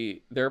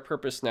Bungie, their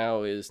purpose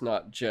now is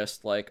not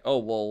just like, oh,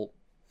 well,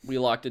 we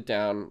locked it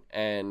down,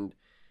 and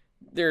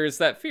there's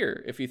that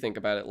fear, if you think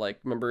about it. Like,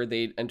 remember,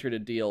 they entered a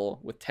deal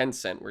with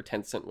Tencent where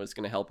Tencent was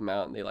going to help them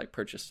out, and they like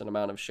purchased an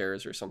amount of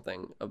shares or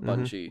something of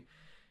Bungie.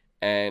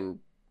 And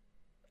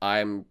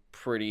I'm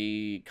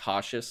pretty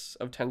cautious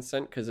of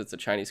Tencent because it's a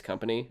Chinese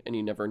company, and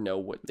you never know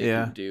what they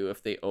can do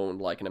if they own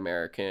like an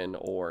American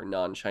or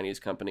non-Chinese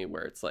company,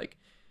 where it's like,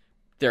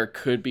 there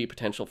could be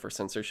potential for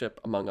censorship,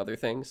 among other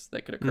things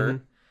that could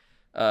occur.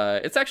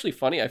 It's actually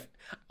funny.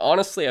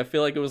 Honestly, I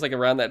feel like it was like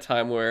around that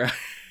time where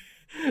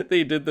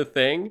they did the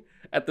thing.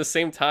 At the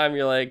same time,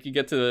 you're like, you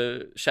get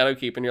to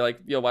Shadowkeep and you're like,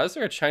 yo, why is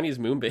there a Chinese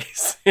moon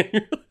base?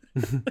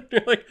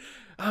 You're like,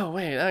 oh,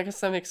 wait, I guess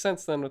that makes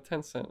sense then with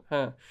Tencent.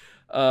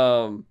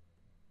 Huh?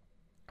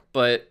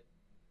 But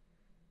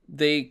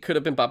they could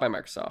have been bought by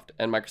Microsoft,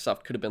 and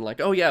Microsoft could have been like,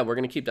 oh yeah, we're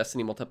going to keep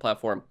Destiny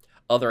multi-platform,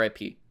 other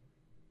IP.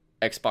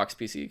 Xbox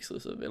PC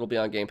exclusive. It'll be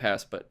on Game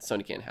Pass, but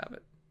Sony can't have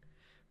it.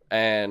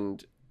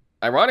 And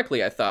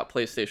ironically, I thought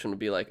PlayStation would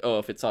be like, oh,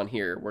 if it's on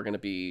here, we're going to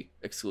be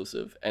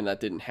exclusive. And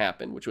that didn't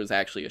happen, which was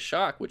actually a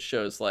shock, which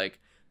shows like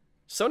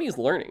Sony's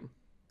learning.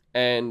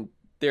 And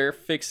they're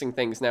fixing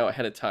things now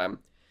ahead of time.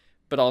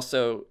 But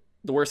also,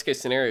 the worst case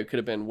scenario could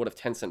have been, what if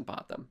Tencent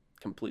bought them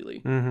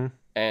completely?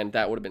 And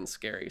that would have been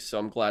scary. So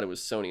I'm glad it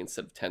was Sony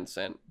instead of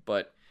Tencent.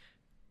 But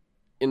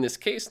in this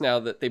case, now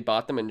that they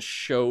bought them and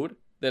showed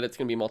that it's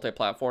going to be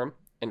multi-platform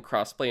and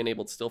crossplay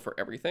enabled still for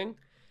everything,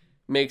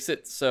 makes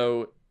it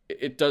so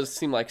it does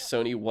seem like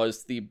Sony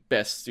was the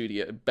best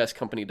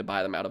company to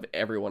buy them out of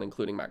everyone,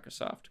 including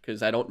Microsoft,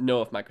 because I don't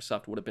know if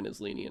Microsoft would have been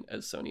as lenient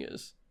as Sony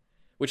is,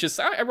 which is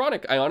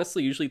ironic. I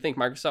honestly usually think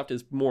Microsoft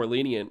is more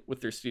lenient with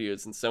their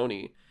studios than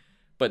Sony,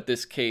 but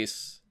this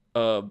case,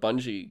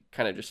 Bungie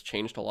kind of just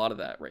changed a lot of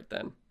that right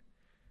then.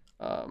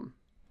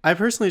 I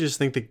personally just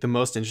think that the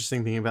most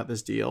interesting thing about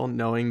this deal,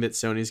 knowing that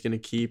Sony's going to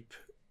keep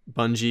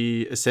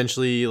Bungie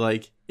essentially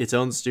like its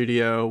own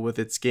studio with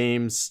its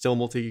games still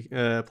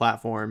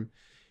multi-platform,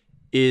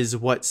 is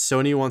what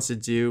Sony wants to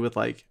do with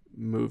like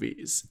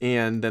movies,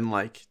 and then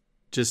like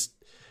just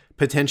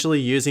potentially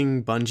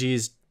using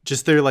Bungie's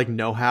just their like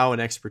know-how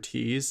and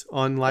expertise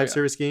on live yeah.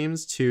 service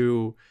games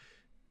to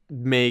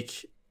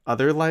make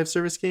other live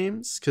service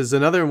games. Because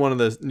another one of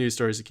the news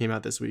stories that came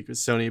out this week was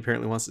Sony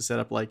apparently wants to set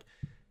up like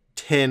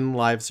 10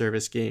 live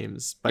service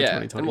games by Yeah, and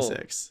we'll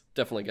 2026.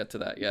 definitely get to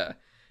that. Yeah,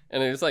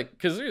 and it's like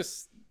because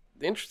there's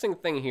the interesting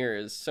thing here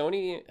is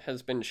Sony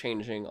has been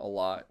changing a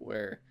lot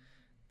where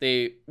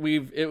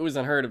it was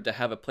unheard of to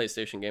have a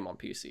PlayStation game on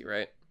PC,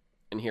 right?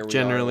 And here we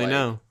Generally, are, like,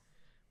 no.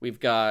 we've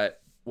got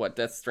what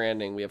Death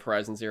Stranding, we have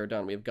Horizon Zero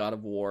Dawn, we have God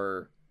of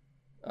War.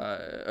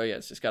 Oh yeah,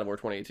 it's just God of War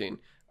 2018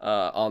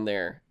 on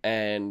there,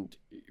 and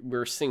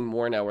we're seeing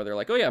more now where they're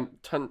like, oh yeah,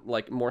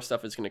 more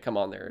stuff is going to come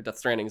on there. Death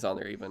Stranding's on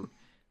there even,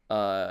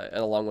 and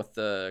along with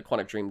the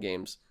Quantic Dream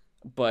games,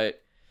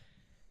 but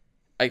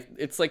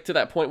it's like to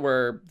that point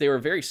where they were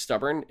very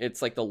stubborn.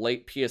 It's like the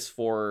late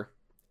PS4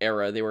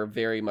 era. They were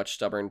very much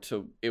stubborn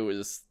to it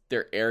was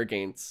their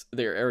arrogance.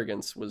 Their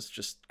arrogance was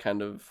just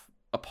kind of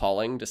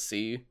appalling to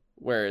see.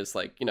 Whereas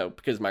like,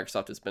 because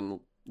Microsoft has been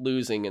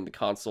losing in the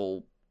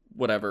console,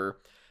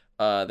 whatever,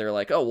 they're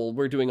like, oh, well,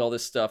 we're doing all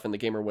this stuff and the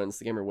gamer wins.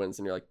 And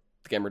you're like,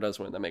 the gamer does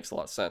win. That makes a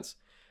lot of sense.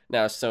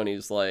 Now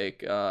Sony's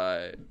like,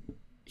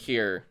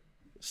 here,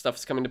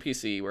 stuff's coming to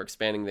PC. We're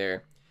expanding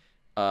there.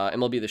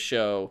 MLB The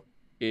Show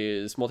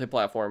is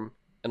multi-platform,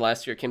 and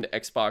last year it came to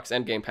Xbox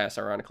and Game Pass,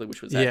 ironically,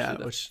 which was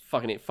actually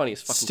the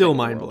funniest fucking still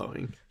thing in the world.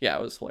 mind-blowing. Yeah,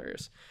 it was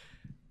hilarious.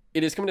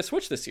 It is coming to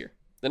Switch this year.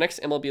 The next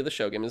MLB The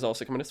Show game is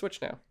also coming to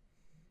Switch now,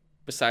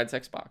 besides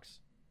Xbox.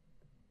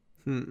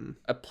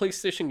 A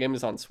PlayStation game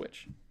is on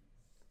Switch.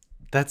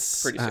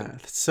 That's pretty soon.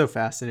 That's so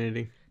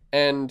fascinating.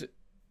 And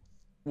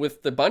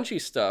with the Bungie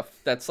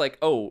stuff, that's like,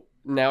 oh,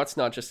 now it's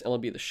not just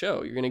MLB The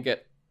Show. You're going to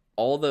get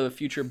all the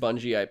future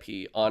Bungie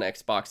IP on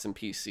Xbox and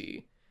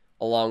PC.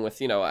 Along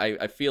with,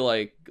 I feel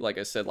like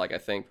I said, I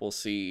think we'll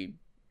see.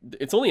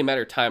 It's only a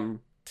matter of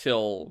time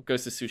till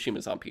Ghost of Tsushima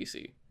is on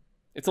PC.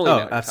 It's only a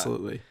matter of time.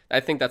 Absolutely. I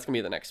think that's going to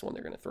be the next one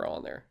they're going to throw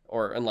on there.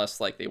 Or unless,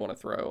 they want to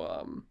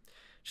throw,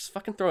 just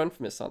fucking throw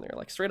Infamous on there.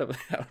 Straight up.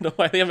 I don't know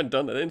why they haven't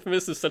done that.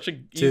 Infamous is such a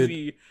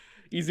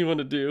easy one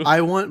to do.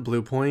 I want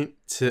Bluepoint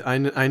to.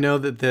 I know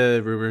that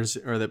the rumors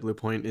are that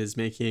Bluepoint is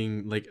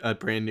making, a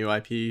brand new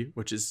IP,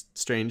 which is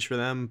strange for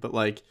them,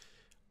 but,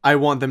 I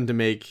want them to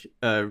make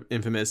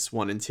Infamous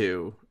 1 and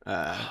 2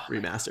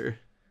 remaster.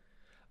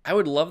 I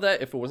would love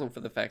that if it wasn't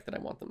for the fact that I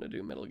want them to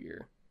do Metal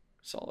Gear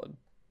Solid.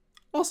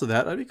 Also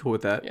that, I'd be cool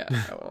with that. Yeah,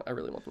 I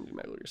really want them to do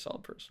Metal Gear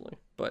Solid personally.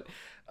 But,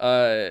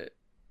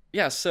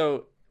 yeah,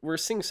 so we're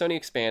seeing Sony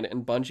expand,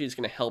 and Bungie is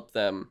going to help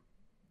them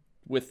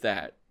with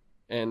that.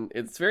 And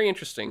it's very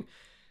interesting.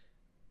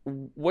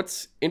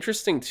 What's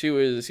interesting, too,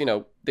 is,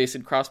 they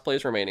said crossplay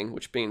is remaining,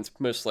 which means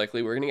most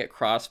likely we're going to get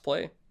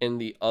crossplay in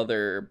the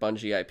other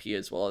Bungie IP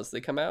as well as they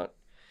come out.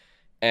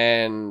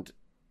 And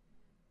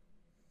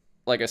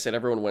like I said,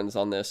 everyone wins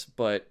on this,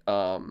 but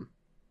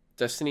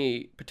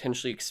Destiny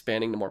potentially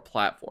expanding to more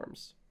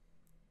platforms.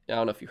 I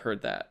don't know if you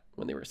heard that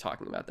when they were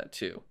talking about that,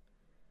 too.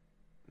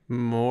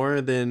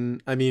 More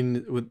than,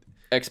 with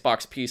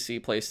Xbox,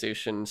 PC,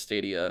 PlayStation,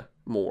 Stadia,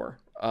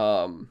 more.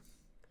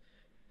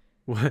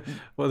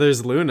 Well,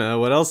 there's Luna.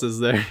 What else is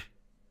there?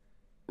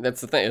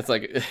 That's the thing. It's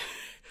like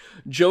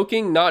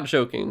joking, not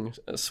joking.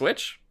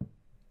 Switch?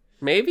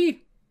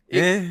 Maybe?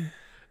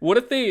 What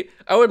if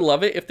I would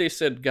love it if they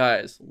said,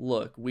 guys,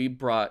 look, we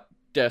brought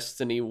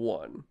Destiny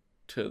 1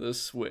 to the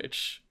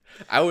Switch.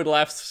 I would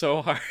laugh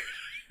so hard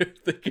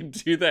if they could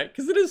do that,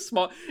 because it is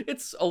small.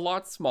 It's a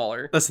lot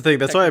smaller. That's the thing.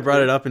 That's why I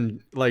brought it up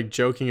and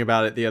joking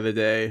about it the other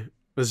day. It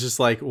was just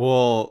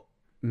well,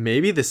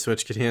 maybe the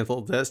Switch could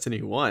handle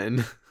Destiny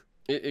 1.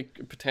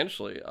 It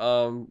potentially,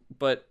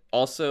 but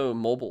also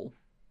mobile.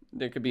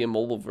 There could be a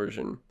mobile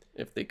version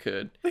if they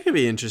could. That could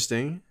be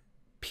interesting.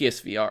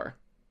 PSVR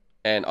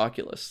and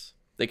Oculus.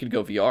 They could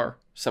go VR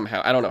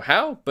somehow. I don't know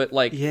how, but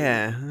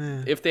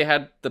if they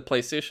had the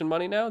PlayStation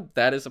money now,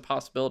 that is a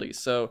possibility.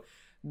 So,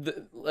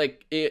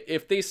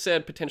 if they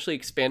said potentially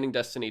expanding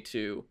Destiny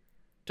 2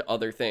 to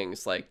other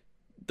things,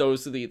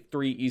 those are the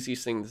three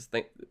easiest things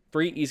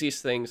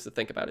to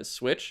think about is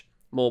Switch,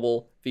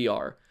 mobile,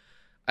 VR.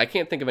 I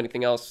can't think of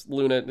anything else.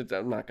 Luna,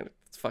 I'm not going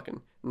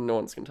to, no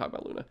one's going to talk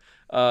about Luna.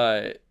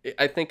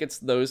 I think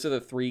those are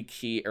the three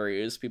key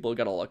areas people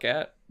got to look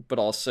at, but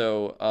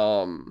also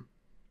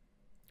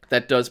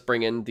that does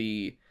bring in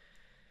the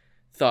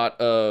thought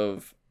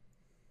of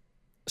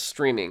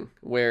streaming,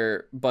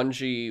 where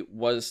Bungie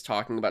was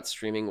talking about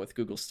streaming with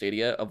Google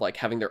Stadia, of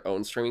having their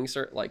own streaming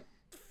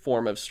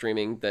form of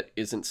streaming that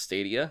isn't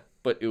Stadia,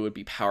 but it would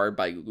be powered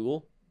by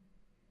Google.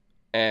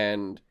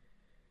 And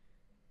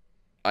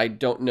I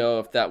don't know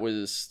if that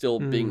was still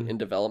being in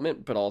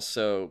development, but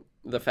also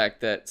the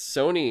fact that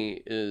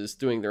Sony is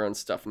doing their own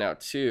stuff now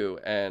too.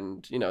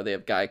 And, they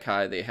have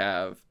Gaikai, they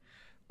have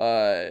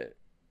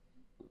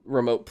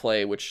Remote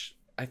Play, which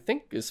I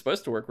think is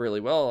supposed to work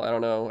really well. I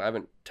don't know. I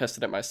haven't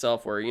tested it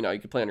myself, where, you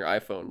can play on your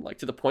iPhone,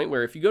 to the point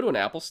where if you go to an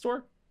Apple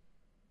store,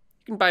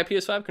 you can buy a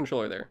PS5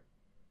 controller there.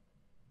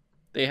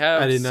 They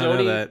have I did not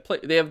know that.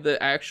 They have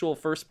the actual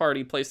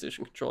first-party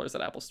PlayStation controllers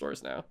at Apple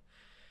stores now,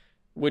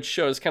 which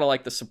shows kind of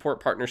like the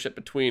support partnership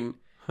between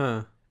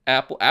Huh.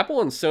 Apple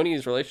and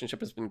Sony's relationship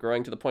has been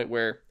growing to the point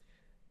where,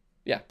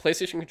 yeah,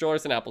 PlayStation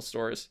controllers in Apple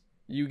stores,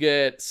 you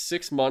get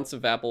 6 months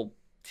of Apple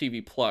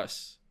TV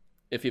Plus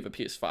if you have a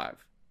PS5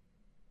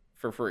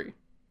 for free.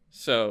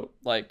 So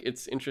like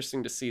it's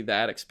interesting to see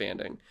that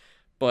expanding,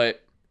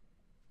 but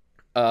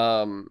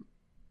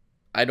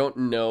I don't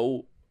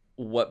know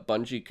what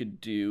Bungie could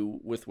do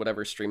with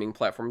whatever streaming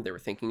platform they were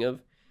thinking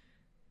of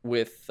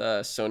with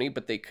Sony,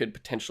 but they could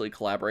potentially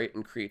collaborate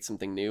and create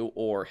something new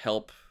or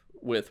help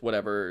with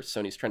whatever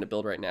Sony's trying to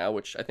build right now,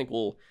 which I think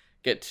we'll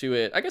get to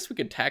it. I guess we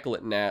could tackle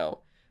it now,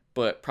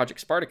 but Project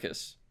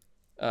Spartacus,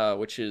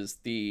 which is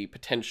the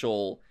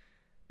potential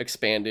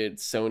expanded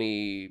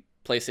Sony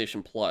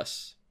PlayStation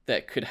Plus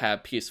that could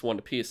have PS1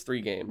 to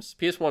PS3 games,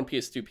 PS1,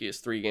 PS2,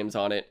 PS3 games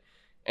on it,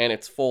 and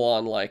it's full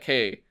on like,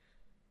 hey,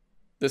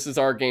 this is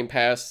our Game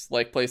Pass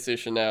like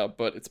PlayStation Now,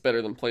 but it's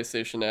better than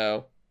PlayStation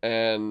Now,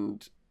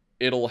 and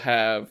it'll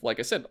have, like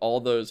I said, all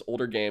those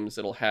older games.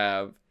 It'll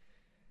have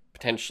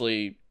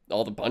potentially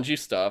all the Bungie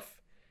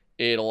stuff.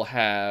 It'll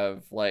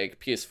have like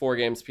PS4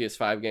 games,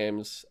 PS5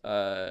 games.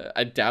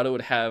 I doubt it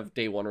would have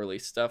day one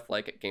release stuff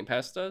like Game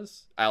Pass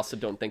does. I also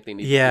don't think they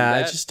need to do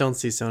that. I just don't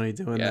see Sony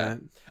doing that.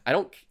 I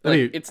don't like, I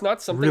mean, it's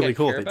not something really I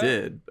cool care if about. they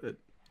did, but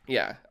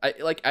Yeah,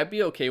 I'd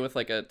be okay with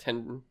like a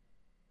 $10,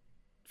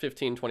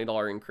 $15,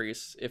 $20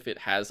 increase if it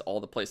has all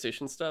the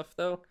PlayStation stuff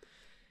though.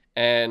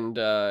 And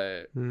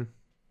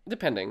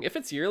depending if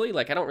it's yearly,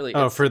 like I don't really.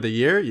 For the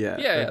year, yeah.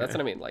 Yeah, okay. that's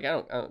what I mean. Like I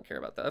don't care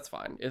about that. That's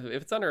fine. If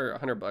it's under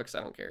 $100, I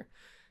don't care.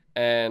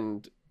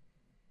 And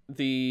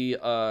the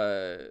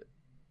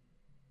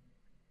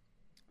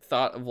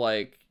thought of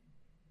like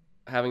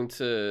having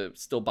to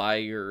still buy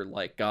your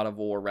like God of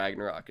War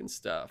Ragnarok and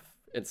stuff,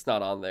 it's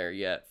not on there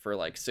yet for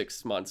like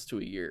 6 months to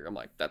a year. I'm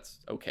like, that's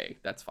okay,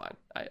 that's fine.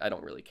 I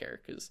don't really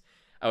care because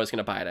I was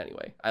gonna buy it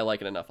anyway. I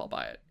like it enough, I'll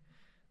buy it.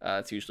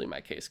 It's usually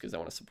my case because I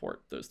want to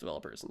support those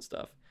developers and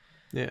stuff.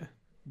 Yeah,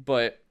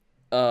 but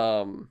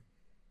it'll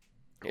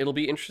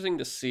be interesting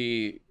to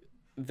see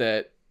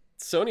that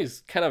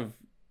Sony's kind of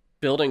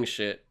building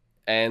shit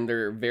and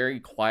they're very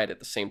quiet at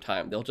the same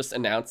time. They'll just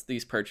announce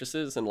these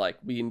purchases and like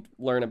we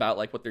learn about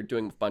like what they're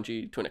doing with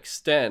Bungie to an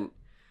extent,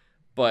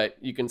 but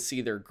you can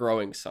see they're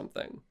growing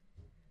something.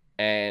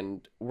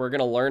 And we're going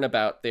to learn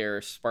about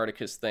their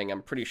Spartacus thing,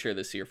 I'm pretty sure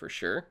this year for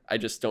sure. I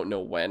just don't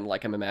know when.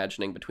 Like I'm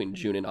imagining between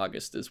June and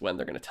August is when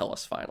they're going to tell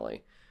us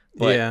finally.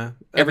 But yeah,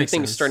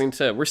 everything's starting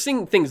to, we're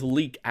seeing things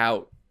leak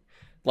out.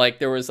 Like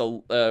there was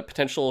a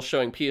potential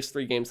showing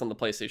PS3 games on the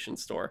PlayStation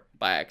Store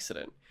by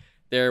accident.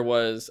 There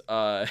was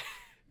a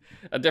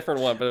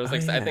different one, but it was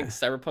like, I think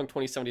Cyberpunk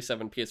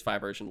 2077 PS5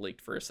 version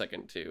leaked for a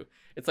second too.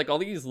 It's like all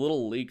these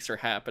little leaks are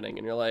happening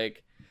and you're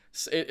like,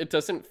 it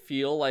doesn't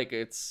feel like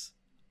it's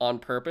on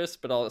purpose,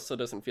 but also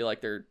doesn't feel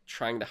like they're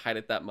trying to hide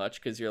it that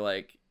much because you're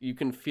like, you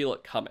can feel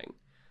it coming.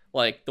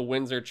 Like the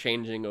winds are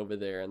changing over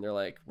there and they're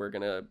like, we're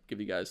going to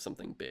give you guys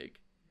something big.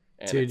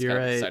 And dude, it's you're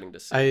kind of right. exciting to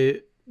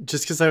see.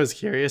 Just because I was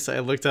curious, I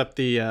looked up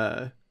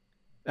the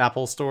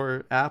Apple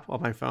Store app on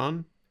my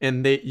phone,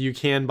 and you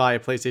can buy a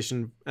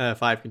PlayStation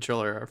 5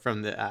 controller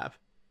from the app.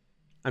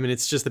 I mean,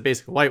 it's just the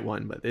basic white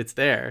one, but it's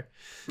there.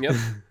 Yep.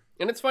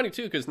 And it's funny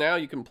too, because now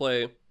you can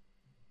play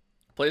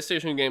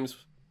PlayStation games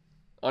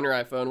on your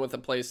iPhone with a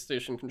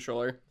PlayStation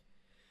controller.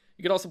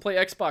 You can also play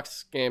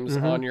Xbox games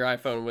on your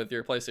iPhone with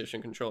your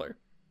PlayStation controller.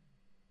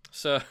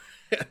 So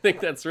I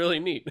think that's really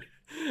neat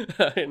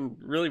and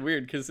really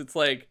weird because it's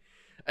like,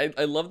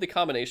 I love the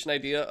combination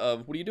idea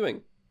of what are you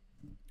doing?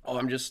 Oh,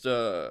 I'm just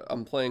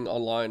I'm playing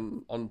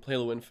online on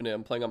Halo Infinite.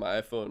 I'm playing on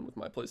my iPhone with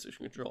my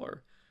PlayStation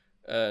controller,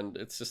 and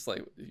it's just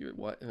like,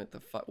 what the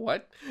fuck?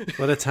 What?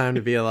 What a time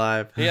to be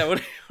alive! Yeah,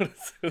 what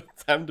a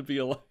time to be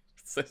alive.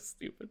 It's so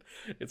stupid.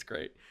 It's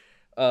great.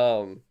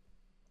 But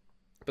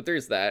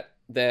there's that.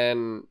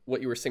 Then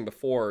what you were saying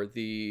before,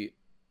 the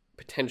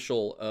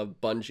potential of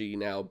Bungie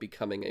now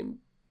becoming a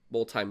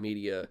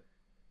multimedia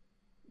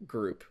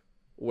group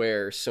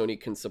where Sony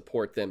can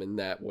support them in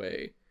that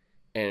way,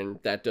 and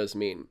that does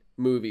mean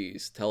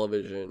movies,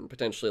 television,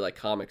 potentially like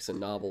comics and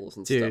novels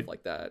and stuff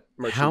like that.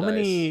 How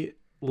many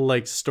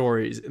like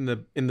stories in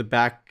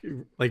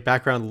the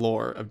background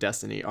lore of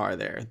Destiny are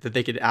there that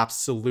they could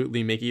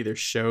absolutely make either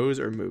shows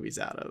or movies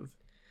out of?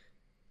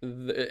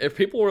 If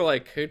people were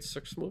like, Cade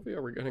 6 movie,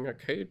 are we getting a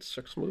Cade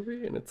 6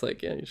 movie? And it's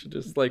like, yeah, you should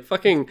just like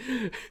fucking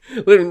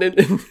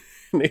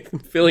Nathan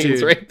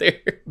Fillion's right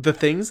there. The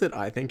things that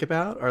I think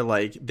about are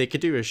like they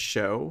could do a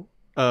show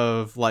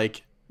of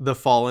like the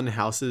fallen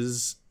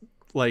houses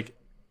like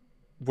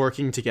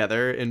working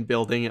together and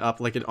building up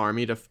like an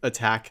army to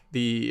attack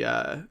the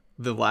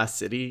last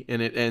city,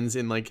 and it ends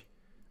in like,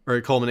 or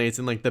it culminates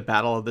in like the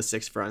Battle of the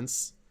Six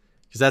Fronts,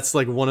 because that's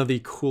like one of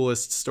the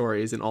coolest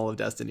stories in all of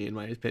Destiny in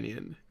my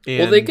opinion. And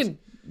well, they could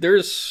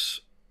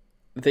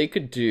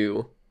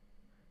do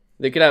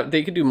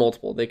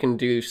multiple. They can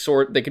do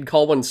they could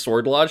call one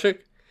Sword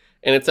Logic,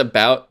 and it's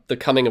about the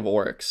coming of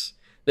Oryx.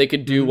 They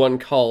could do one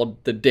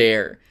called The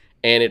Dare,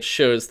 and it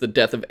shows the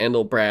death of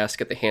Endel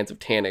Brask at the hands of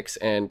Taniks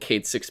and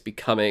Cayde Six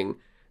becoming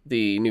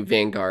the new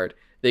Vanguard.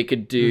 They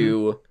could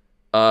do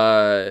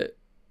Gunslinger,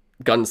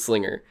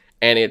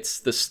 and it's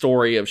the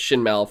story of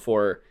Shin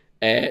Malphur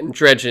and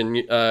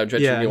Dredgen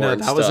Yeah, Yor no,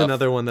 and that was stuff.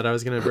 another one that I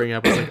was going to bring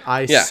up. I was like,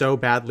 I Yeah. so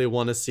badly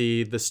want to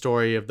see the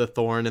story of the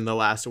Thorn and the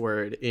Last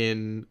Word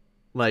in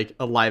like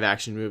a live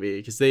action movie,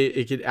 because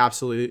it could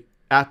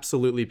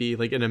absolutely be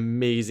like an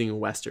amazing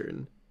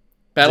Western.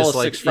 Battle Just of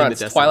like Six in the Fronts,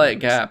 Destiny Twilight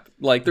universe. Gap.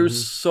 Like,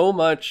 there's so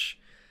much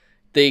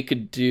they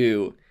could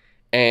do,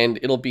 and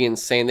it'll be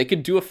insane. They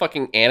could do a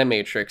fucking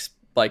Animatrix,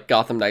 like,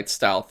 Gotham Knights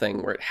style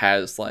thing where it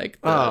has, like,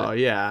 Oh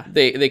yeah,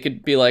 they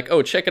could be like,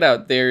 oh, check it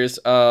out. There's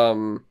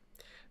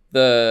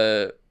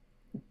the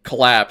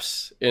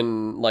collapse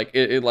in, like,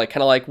 it like,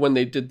 kind of like when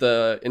they did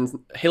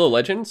in Halo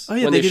Legends, Oh,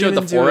 yeah, when they they could showed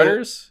the even do a-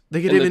 Forerunners.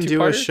 they could in the even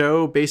do a two-parter.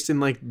 show based in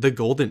like the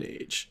Golden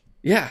Age.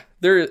 Yeah,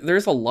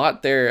 there's a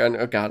lot there, and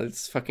oh god,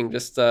 it's fucking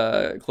just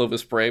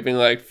Clovis Bray being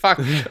like, fuck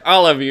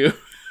all of you.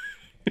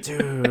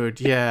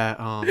 Dude, yeah.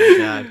 Oh my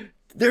god.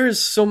 There is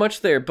so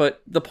much there,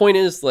 but the point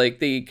is, like,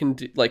 they can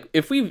do, like,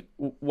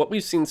 what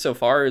we've seen so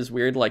far is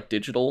weird, like,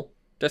 digital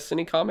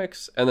Destiny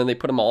comics, and then they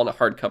put them all in a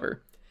hardcover,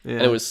 Yeah.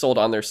 and it was sold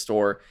on their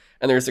store,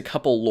 and there's a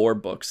couple lore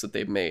books that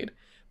they've made.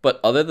 But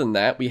other than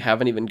that, we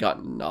haven't even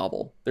gotten a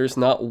novel. There's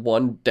not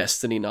one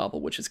Destiny novel,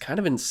 which is kind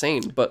of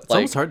insane, but, It's like,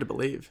 almost hard to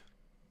believe.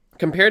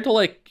 compared to,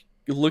 like,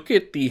 look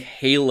at the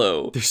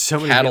Halo There's so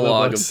many Halo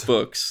catalog books. of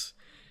books,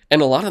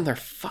 and a lot of them are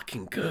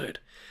fucking good.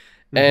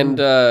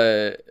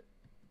 Mhm.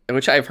 And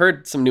which I've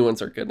heard some new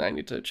ones are good, and I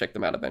need to check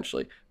them out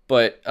eventually.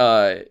 But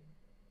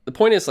the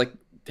point is, like,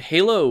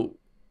 Halo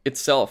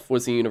itself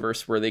was a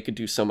universe where they could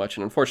do so much,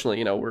 and unfortunately,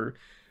 you know, we're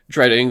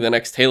dreading the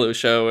next Halo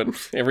show, and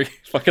every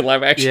fucking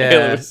live action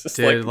Halo is just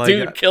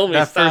dude, kill me,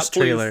 that stop, first please.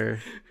 trailer.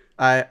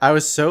 I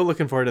was so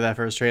looking forward to that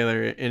first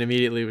trailer, and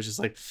immediately was just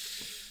like,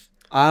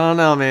 I don't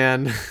know,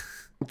 man.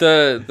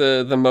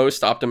 The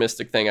most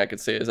optimistic thing I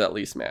could say is at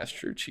least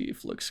Master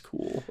Chief looks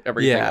cool.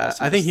 Everything Yeah,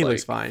 else I is think he like,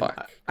 looks fine.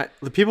 fuck.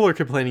 The people are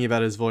complaining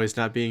about his voice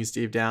not being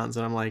Steve Downes,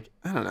 and I'm like,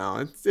 I don't know,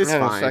 it's Yeah,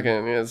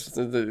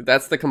 fine.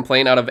 that's the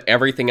complaint out of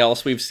everything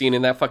else we've seen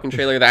in that fucking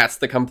trailer. That's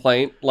the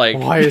complaint. Like,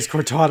 Why is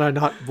Cortana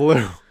not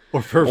blue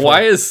or purple?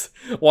 why is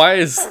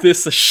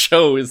this a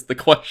show is the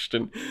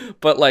question.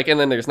 But, like, and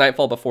then there's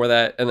Nightfall before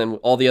that, and then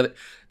all the other.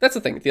 That's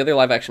the thing. The other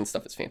live action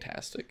stuff is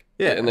fantastic.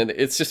 Yeah. And then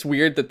it's just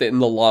weird that in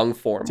the long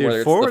form, whether Dude,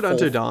 it's Forward the full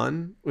Unto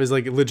Dawn was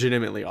like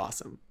legitimately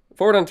awesome.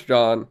 Forward Unto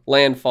Dawn,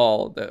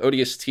 Landfall, the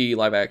ODST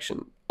live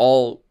action,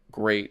 all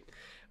great.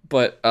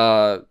 But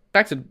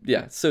back to,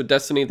 so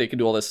Destiny, they could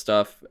do all this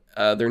stuff.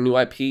 Their new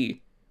IP,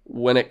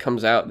 when it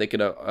comes out, they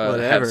could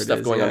Whatever have it stuff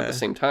is, going on at yeah. the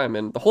same time.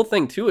 And the whole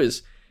thing, too,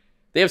 is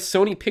they have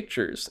Sony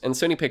Pictures. And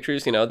Sony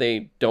Pictures, you know,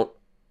 they don't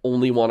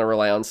only want to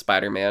rely on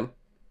Spider-Man.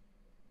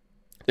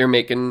 They're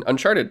making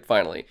Uncharted,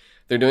 finally.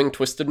 They're doing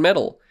Twisted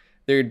Metal.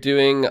 They're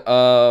doing,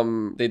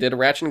 they did a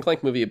Ratchet and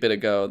Clank movie a bit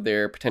ago.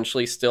 They're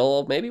potentially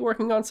still maybe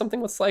working on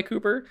something with Sly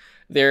Cooper.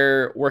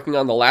 They're working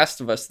on The Last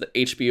of Us that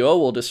HBO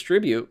will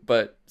distribute,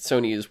 but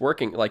Sony is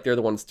working, like, they're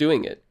the ones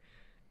doing it.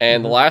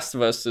 And The Last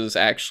of Us is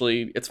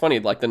actually, it's funny,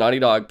 like, the Naughty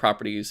Dog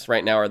properties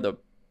right now are the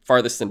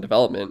farthest in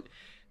development.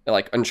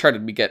 Like,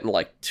 Uncharted we get in,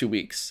 like, 2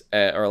 weeks,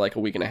 or, like, a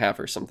week and a half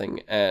or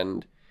something.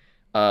 And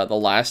The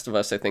Last of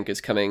Us, I think, is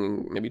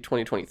coming maybe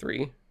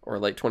 2023 or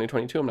late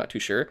 2022. I'm not too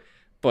sure.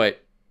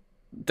 But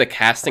the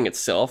casting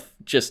itself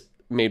just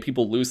made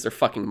people lose their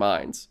fucking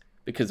minds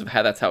because of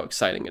how that's how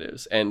exciting it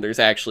is. And there's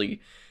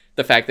actually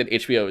the fact that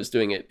HBO is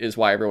doing it is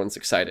why everyone's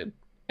excited.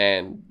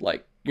 And,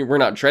 like, we're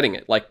not dreading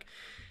it. Like,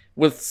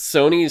 with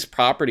Sony's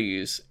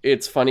properties,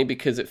 it's funny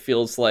because it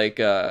feels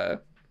like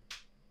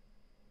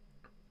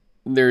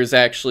there's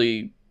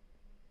actually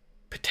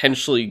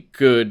potentially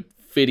good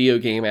video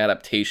game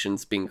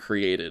adaptations being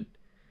created,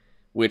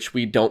 which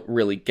we don't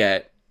really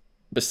get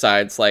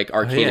besides, like,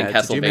 Arcane and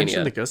Castlevania. Did you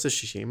mention the Ghost of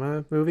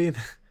Tsushima movie?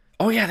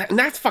 Oh yeah, and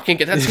that's fucking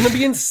good. That's gonna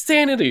be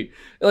insanity.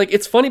 Like,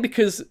 it's funny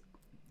because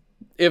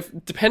if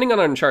depending on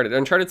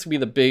Uncharted's gonna be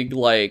the big,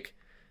 like,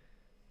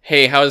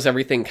 hey, how is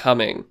everything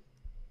coming?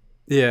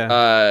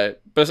 Yeah.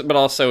 But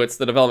also it's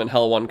the development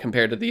hell one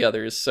compared to the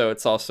others, so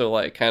it's also,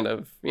 like, kind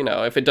of, you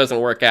know, if it doesn't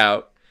work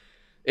out,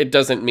 it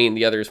doesn't mean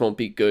the others won't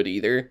be good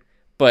either.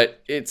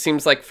 But it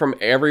seems like from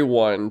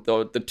everyone,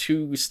 the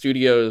two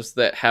studios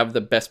that have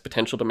the best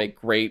potential to make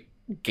great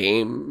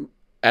game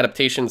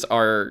adaptations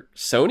are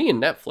Sony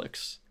and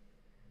Netflix,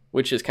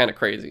 which is kind of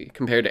crazy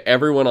compared to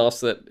everyone else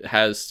that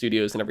has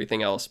studios and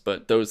everything else.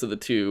 But those are the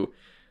two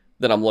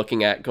that I'm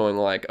looking at going,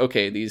 like,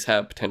 okay, these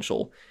have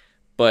potential.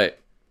 But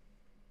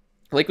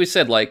like we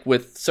said, like,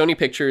 with Sony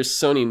Pictures,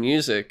 Sony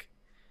Music,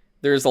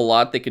 there's a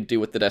lot they could do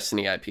with the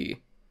Destiny IP.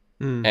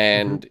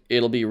 And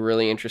it'll be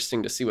really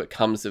interesting to see what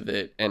comes of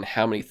it and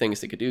how many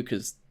things they could do,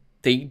 because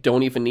they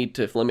don't even need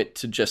to limit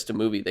to just a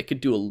movie. They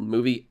could do a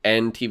movie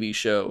and TV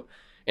show,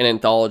 an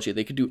anthology.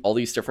 They could do all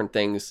these different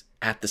things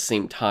at the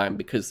same time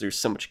because there's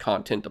so much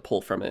content to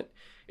pull from it.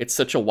 It's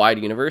such a wide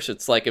universe.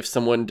 It's like if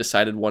someone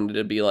decided wanted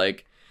to be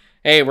like,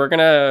 hey, we're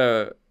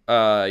gonna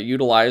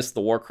utilize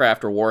the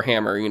Warcraft or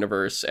Warhammer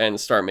universe and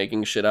start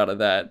making shit out of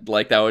that.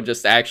 Like, that would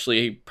just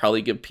actually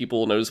probably give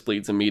people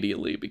nosebleeds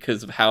immediately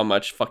because of how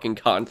much fucking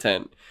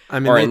content I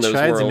mean, are they in those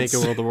tried worlds. to make a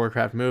World of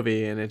Warcraft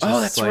movie, and it just Oh,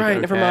 that's like, right.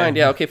 okay. Never mind.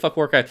 Yeah, okay, fuck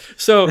Warcraft.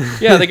 So,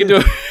 yeah, they could do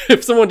it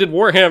if someone did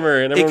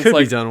Warhammer and It everyone's could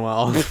like, be done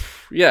well.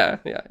 yeah,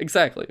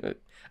 exactly.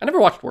 I never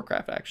watched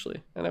Warcraft,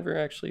 actually. I never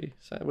actually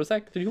was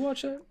that. Did you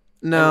watch that?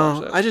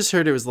 No, I just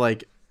heard it was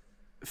like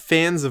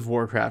fans of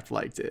Warcraft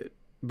liked it,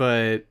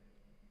 but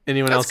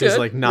anyone That's else who's good,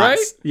 like not, right?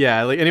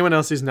 yeah, like anyone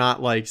else who's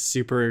not like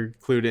super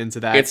clued into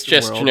that, It's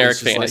just world, generic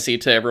it's just fantasy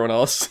to everyone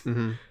else.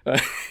 Mhm.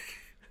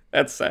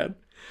 That's sad.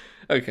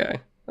 Okay.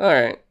 All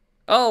right.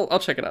 I'll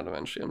check it out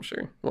eventually, I'm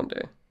sure. One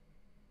day.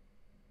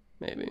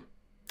 Maybe.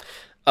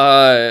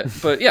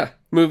 But yeah,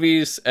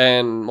 movies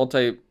and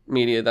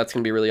multimedia, that's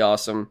going to be really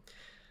awesome.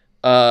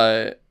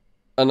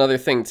 Another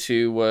thing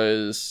too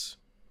was,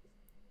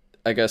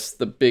 I guess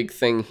the big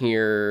thing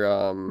here,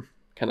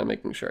 kind of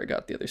making sure I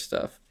got the other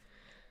stuff.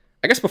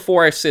 I guess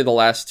before I say the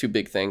last two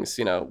big things,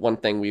 one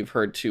thing we've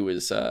heard too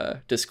is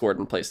Discord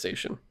and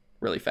PlayStation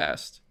really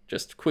fast.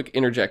 Just quick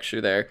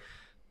interjection there.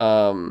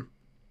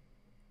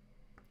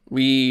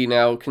 We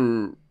now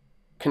can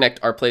connect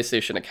our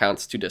PlayStation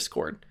accounts to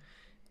Discord.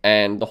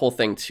 And the whole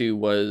thing too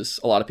was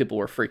a lot of people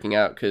were freaking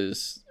out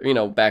because,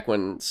 back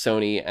when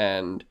Sony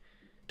and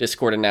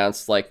Discord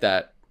announced like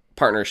that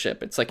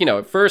partnership, it's like,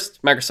 at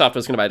first Microsoft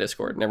was going to buy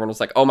Discord and everyone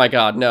was like, oh my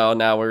God, no,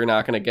 now we're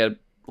not going to get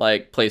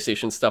like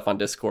PlayStation stuff on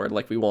Discord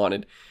like we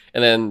wanted.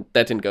 And then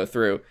that didn't go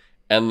through.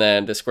 And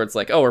then Discord's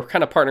like, oh, we're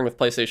kind of partnering with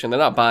PlayStation. They're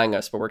not buying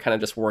us, but we're kind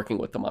of just working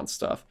with them on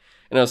stuff.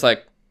 And it was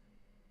like,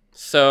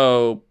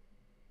 so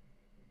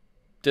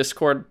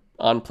Discord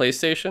on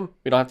PlayStation?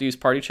 We don't have to use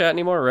party chat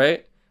anymore,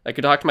 right? I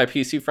could talk to my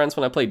PC friends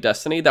when I play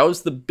Destiny. That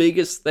was the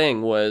biggest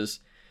thing, was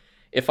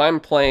if I'm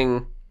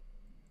playing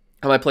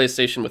on my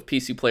PlayStation with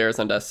PC players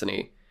on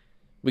Destiny,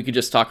 we could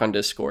just talk on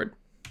Discord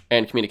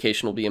and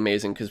communication will be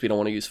amazing because we don't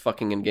want to use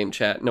fucking in-game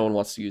chat. No one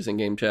wants to use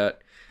in-game chat.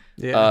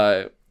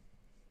 Yeah.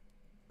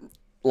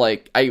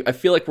 I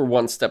feel like we're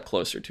one step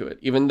closer to it,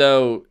 even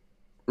though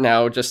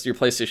now just your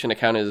PlayStation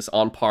account is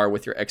on par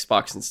with your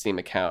Xbox and Steam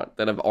account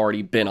that have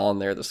already been on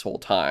there this whole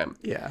time.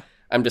 Yeah.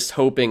 I'm just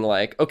hoping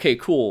like, okay,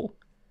 cool.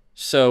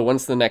 So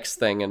when's the next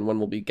thing and when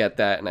will we get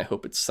that? And I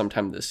hope it's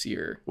sometime this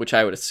year, which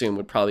I would assume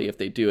would probably, if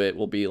they do it,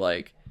 will be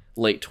like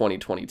late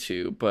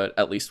 2022, but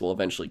at least we'll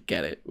eventually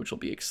get it, which will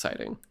be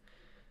exciting.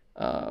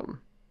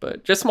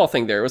 But just a small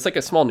thing there. It was like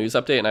a small news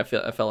update, and I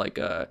felt like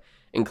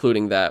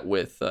including that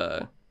with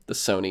the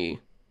Sony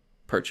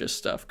purchase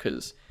stuff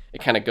because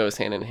it kind of goes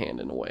hand in hand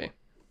in a way.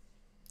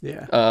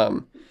 Yeah.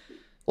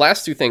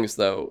 Last two things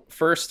though.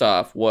 First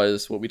off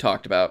was what we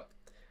talked about.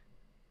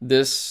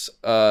 This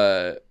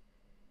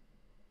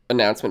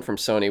announcement from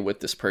Sony with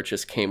this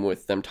purchase came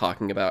with them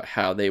talking about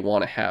how they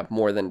want to have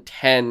more than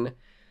 10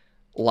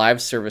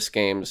 live service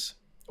games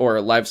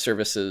or live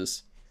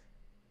services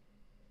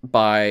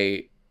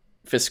by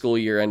fiscal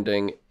year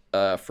ending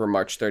for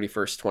March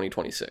 31st,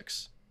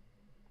 2026.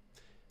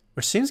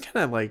 Which seems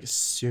kind of like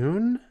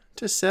soon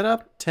to set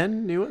up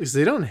 10 new, because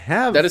they don't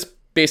have That is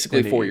basically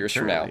any 4 years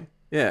currently. from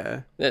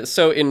Yeah. now.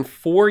 So in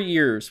 4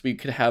 years, we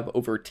could have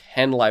over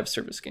 10 live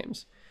service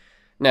games.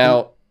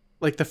 Now,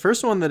 Like the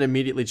first one that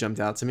immediately jumped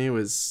out to me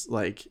was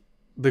like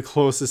the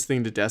closest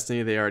thing to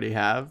Destiny they already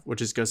have,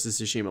 which is Ghost of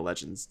Tsushima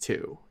Legends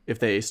 2. If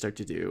they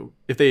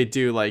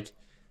do like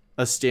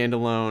a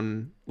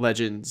standalone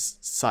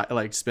Legends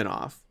like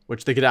spin-off,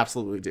 which they could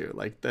absolutely do.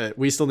 Like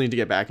we still need to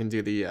get back and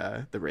do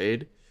the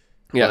raid.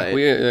 yeah,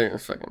 But,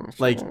 fucking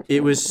like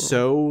it was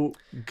so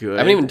good. I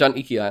haven't even done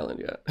Iki Island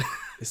yet.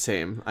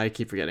 Same. I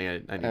keep forgetting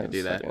I need to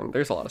do that.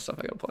 There's a lot of stuff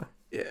I gotta play.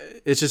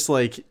 It's just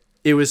like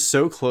it was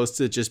so close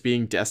to just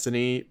being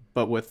Destiny,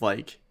 but with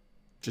like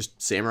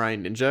just Samurai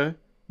Ninja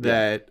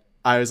that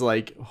I was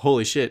like,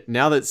 holy shit,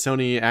 now that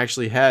Sony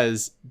actually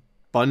has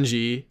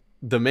Bungie,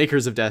 the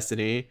makers of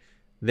Destiny,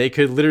 they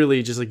could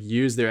literally just like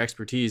use their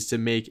expertise to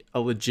make a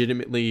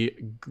legitimately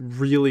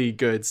really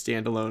good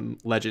standalone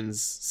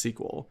Legends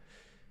sequel.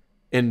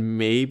 And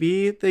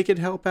maybe they could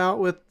help out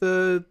with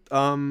the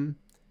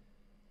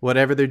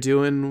whatever they're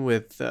doing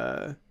with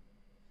The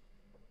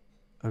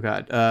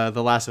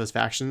Last of Us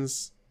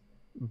Factions.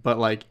 But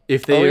like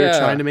if they are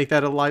trying to make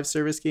that a live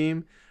service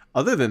game,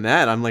 other than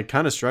that, I'm like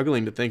kind of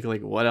struggling to think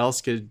like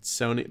what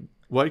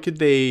could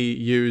they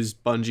use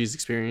Bungie's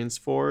experience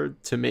for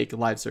to make a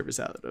live service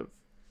out of?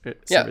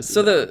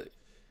 So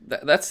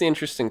that's the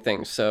interesting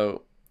thing.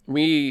 So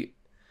we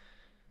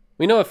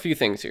know a few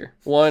things here.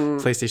 One,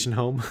 PlayStation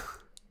Home.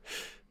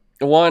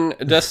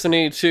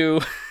 Destiny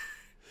 2.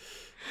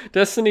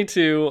 Destiny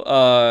 2,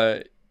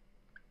 I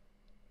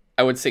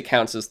would say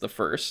counts as the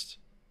first,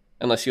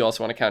 unless you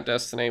also want to count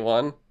Destiny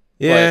 1.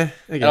 Yeah,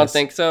 I don't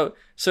think so.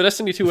 So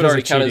Destiny 2 would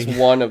already count as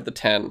one of the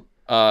 10,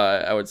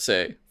 I would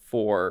say,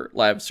 for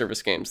live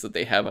service games that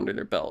they have under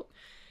their belt.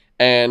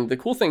 And the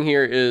cool thing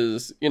here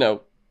is,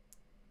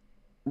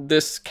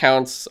 this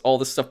counts all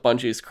the stuff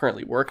Bungie is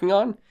currently working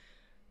on,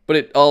 but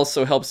it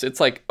also helps.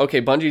 It's like,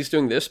 okay, Bungie's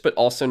doing this, but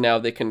also now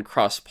they can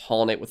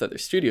cross-pollinate with other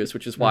studios,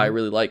 which is why I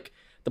really like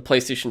the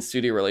PlayStation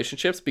Studio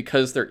relationships,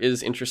 because there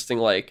is interesting,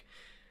 like,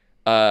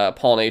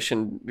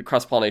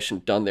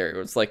 cross-pollination done there. It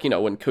was like,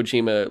 when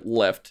Kojima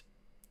left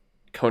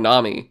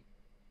Konami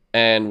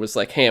and was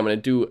like, hey, I'm going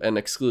to do an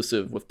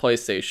exclusive with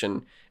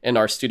PlayStation, and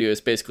our studio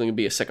is basically going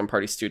to be a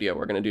second-party studio.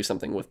 We're going to do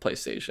something with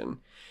PlayStation.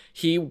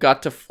 He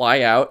got to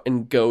fly out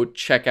and go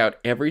check out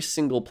every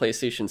single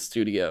PlayStation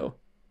studio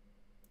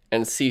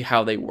and see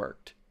how they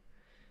worked.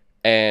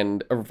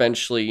 And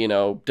eventually,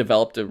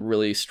 developed a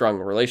really strong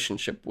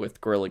relationship with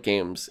Guerrilla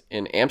Games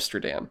in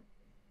Amsterdam.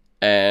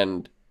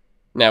 And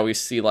now we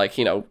see, like,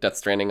 Death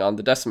Stranding on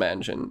the Decima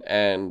engine,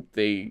 and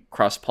they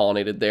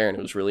cross-pollinated there, and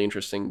it was really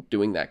interesting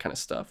doing that kind of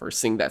stuff, or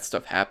seeing that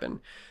stuff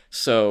happen.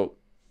 So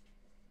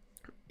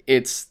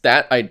it's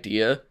that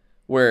idea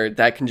where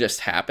that can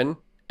just happen,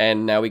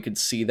 and now we could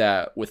see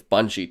that with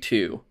Bungie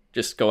too.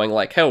 Just going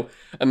like, oh,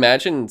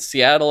 imagine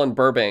Seattle and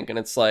Burbank, and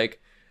it's like,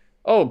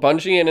 oh,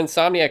 Bungie and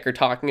Insomniac are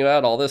talking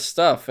about all this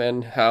stuff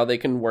and how they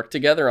can work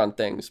together on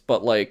things.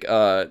 But, like,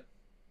 the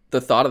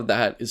thought of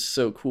that is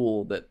so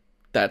cool that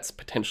that's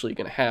potentially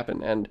going to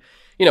happen. And,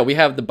 we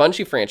have the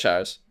Bungie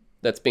franchise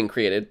that's being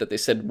created that they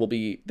said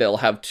they'll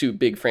have 2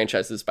 big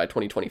franchises by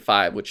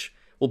 2025, which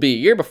will be a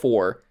year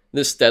before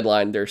this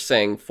deadline they're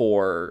saying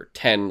for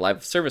 10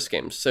 live service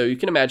games. So you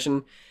can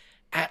imagine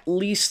at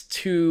least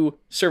 2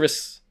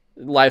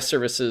 live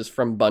services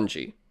from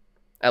Bungie,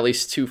 at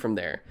least 2 from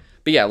there.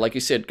 But yeah, like you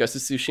said, Ghost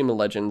of Tsushima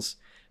Legends,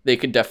 they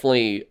could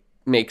definitely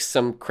make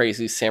some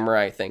crazy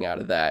samurai thing out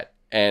of that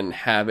and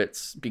have it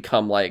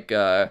become like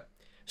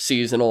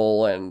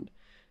seasonal and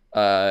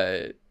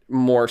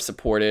more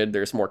supported.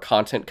 There's more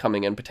content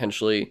coming in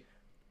potentially.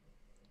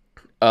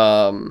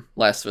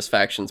 Last of Us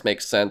Factions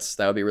makes sense.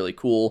 That would be really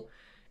cool.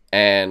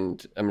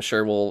 And I'm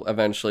sure we'll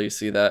eventually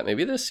see that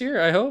maybe this year,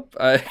 I hope.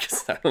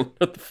 Because I don't know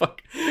what the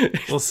fuck.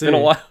 We'll see. It's been a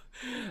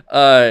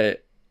while.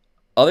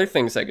 Other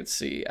things I could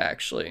see,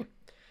 actually.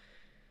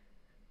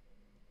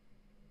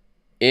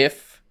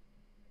 If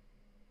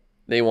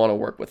they want to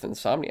work with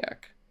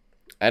Insomniac.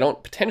 I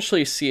don't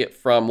potentially see it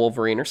from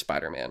Wolverine or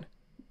Spider-Man.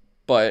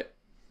 But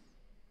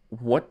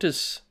what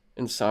does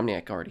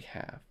Insomniac already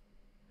have?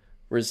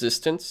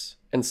 Resistance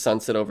and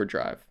Sunset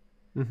Overdrive.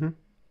 Mm-hmm.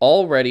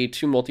 Already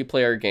 2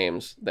 multiplayer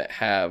games that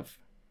have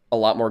a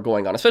lot more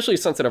going on. Especially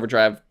Sunset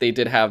Overdrive, they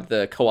did have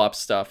the co-op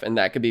stuff, and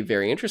that could be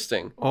very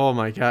interesting. Oh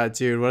my god,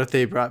 dude! What if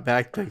they brought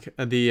back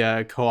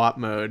the co-op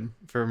mode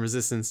from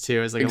Resistance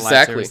 2 as like a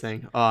live service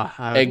thing? Oh,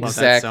 I would love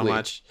that so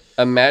much.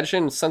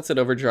 Imagine Sunset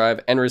Overdrive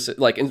and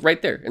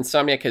right there,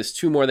 Insomniac has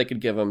 2 more they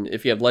could give them.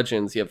 If you have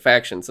Legends, you have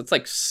Factions. It's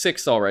like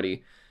 6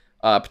 already,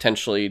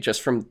 potentially,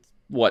 just from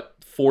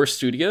 4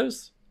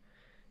 studios,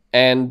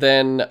 and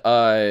then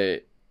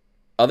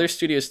other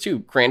studios too.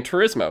 Gran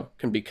Turismo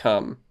can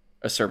become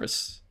a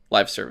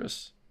live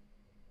service.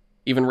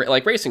 Even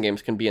like racing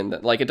games can be in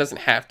that. Like, it doesn't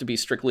have to be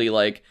strictly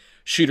like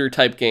shooter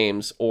type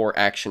games or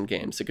action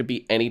games. It could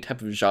be any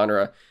type of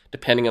genre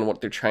depending on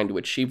what they're trying to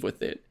achieve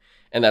with it.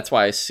 And that's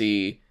why I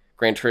see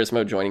Gran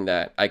Turismo joining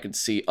that. I could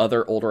see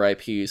other older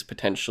IPs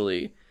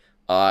potentially.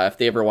 If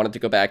they ever wanted to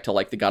go back to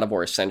like the God of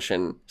War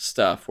Ascension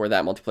stuff where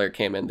that multiplayer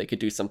came in, they could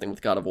do something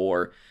with God of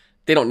War.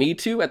 They don't need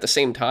to at the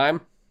same time.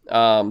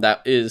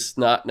 That is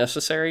not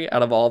necessary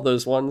out of all of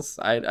those ones.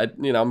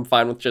 I'm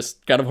fine with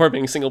just God of War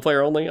being single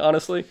player only,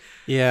 honestly.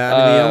 Yeah,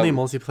 I mean, the only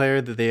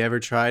multiplayer that they ever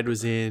tried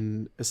was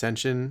in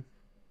Ascension.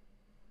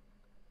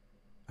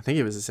 I think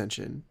it was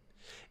Ascension.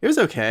 It was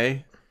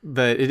okay,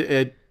 but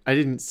I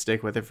didn't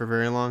stick with it for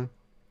very long.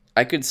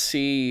 I could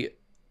see,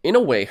 in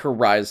a way,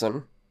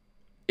 Horizon,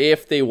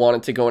 if they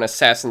wanted to go an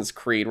Assassin's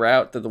Creed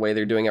route, the way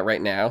they're doing it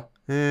right now,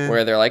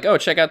 where they're like, oh,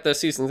 check out the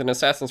seasons in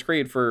Assassin's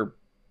Creed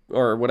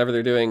or whatever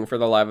they're doing for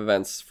the live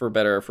events, for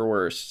better or for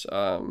worse,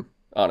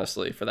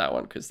 honestly, for that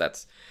one, because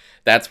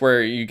that's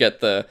where you get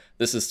the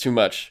this is too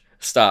much,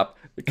 stop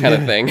kind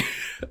of thing.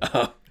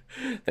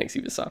 Thanks,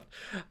 Ubisoft.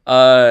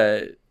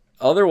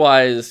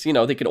 Otherwise,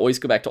 they could always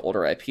go back to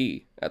older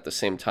IP at the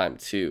same time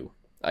too.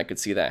 I could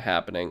see that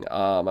happening.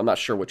 I'm not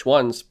sure which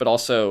ones, but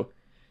also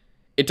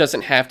it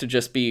doesn't have to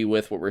just be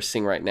with what we're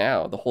seeing right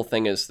now. The whole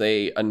thing is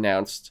they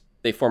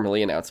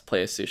formally announced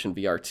PlayStation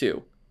VR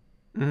 2.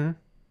 Mm-hmm.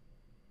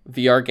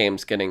 VR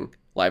games getting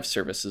live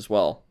service as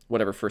well.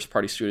 Whatever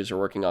first-party studios are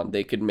working on,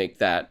 they could make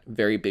that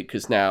very big,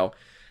 because now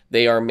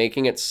they are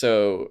making it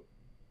so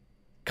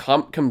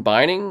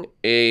combining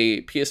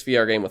a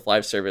PSVR game with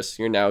live service,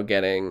 you're now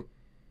getting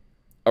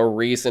a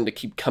reason to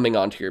keep coming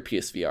onto your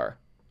PSVR.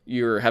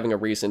 You're having a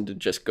reason to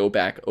just go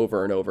back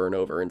over and over and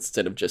over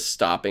instead of just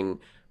stopping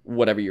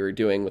whatever you were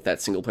doing with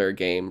that single-player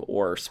game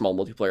or small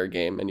multiplayer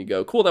game, and you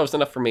go, cool, that was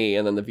enough for me,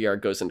 and then the VR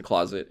goes into the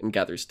closet and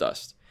gathers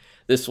dust.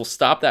 This will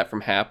stop that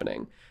from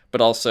happening. But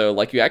also,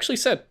 like you actually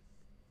said,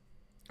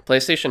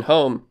 PlayStation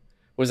Home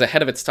was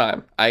ahead of its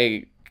time.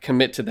 I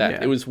commit to that.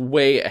 Yeah. It was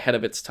way ahead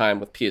of its time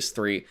with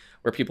PS3,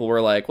 where people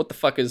were like, what the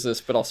fuck is this?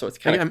 But also, it's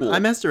kind of cool. I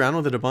messed around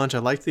with it a bunch. I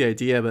liked the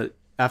idea, but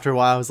after a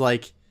while, I was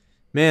like,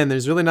 man,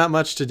 there's really not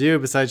much to do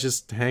besides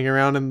just hang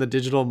around in the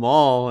digital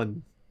mall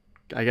and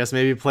I guess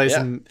maybe play Yeah.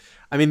 some.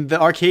 I mean,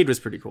 the arcade was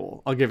pretty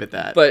cool. I'll give it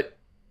that. But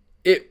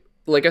it,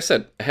 like I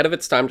said, ahead of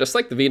its time, just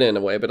like the Vita in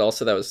a way, but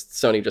also that was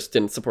Sony just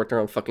didn't support their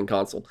own fucking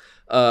console.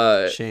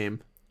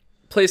 Shame.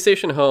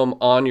 PlayStation Home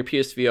on your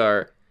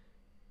PSVR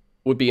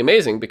would be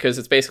amazing because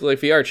it's basically like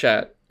VR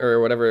chat or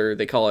whatever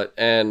they call it,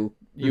 and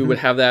you would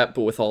have that,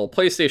 but with all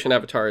PlayStation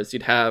avatars.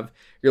 You'd have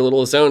your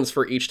little zones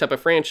for each type of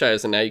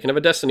franchise, and now you can have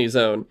a Destiny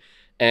zone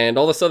and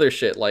all this other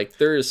shit. Like,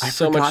 there's I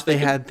so forgot much they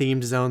had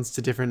themed zones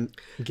to different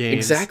games.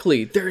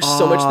 Exactly. There's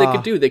so much they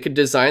could do. They could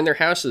design their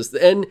houses,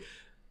 and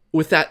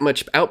with that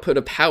much output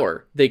of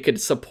power, they could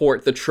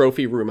support the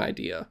trophy room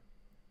idea.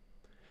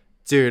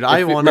 Dude,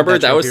 I wanted Remember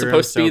that was trophy room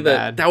supposed to be so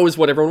bad. that was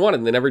what everyone wanted,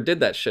 and they never did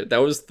that shit. That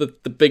was the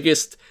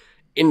biggest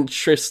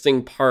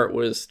interesting part,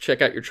 was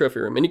check out your trophy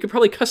room. And you could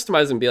probably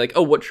customize and be like,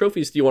 oh, what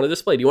trophies do you want to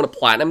display? Do you want a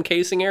platinum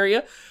casing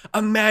area?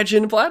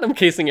 Imagine platinum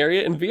casing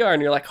area in VR,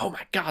 and you're like, oh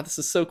my god, this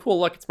is so cool.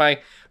 Look, it's my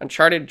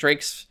Uncharted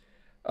Drake's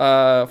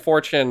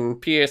Fortune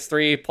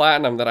PS3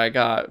 Platinum that I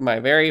got, my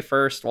very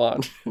first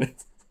one.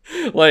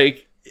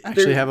 Like,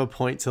 Actually have a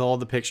point to all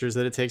the pictures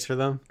that it takes for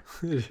them.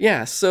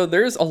 yeah, so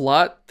there's a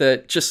lot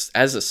that just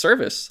as a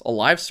service, a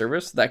live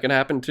service, that can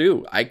happen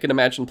too. I can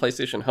imagine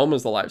PlayStation Home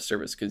as the live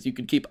service because you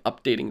could keep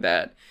updating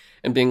that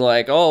and being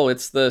like, oh,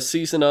 it's the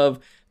season of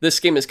this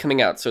game is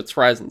coming out, so it's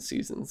Horizon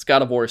season, it's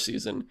God of War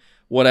season,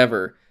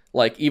 whatever.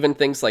 Like, even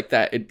things like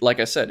that, it, like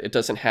I said, it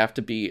doesn't have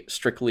to be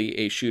strictly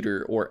a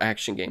shooter or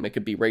action game. It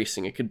could be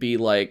racing. It could be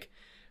like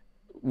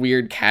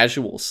weird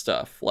casual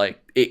stuff. Like,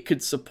 it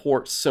could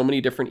support so many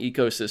different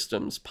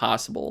ecosystems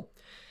possible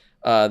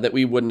that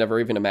we would never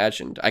even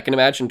imagined. I can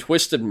imagine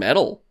Twisted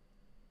Metal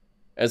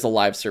as a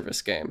live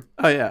service game.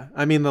 Oh yeah,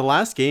 I mean the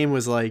last game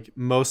was like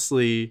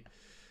mostly,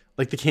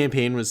 like the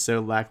campaign was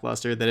so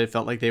lackluster that it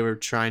felt like they were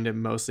trying to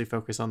mostly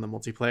focus on the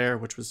multiplayer,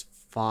 which was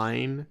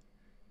fine.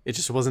 It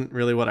just wasn't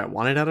really what I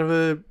wanted out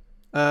of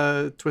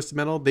a Twisted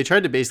Metal. They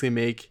tried to basically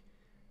make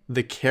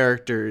the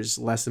characters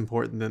less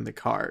important than the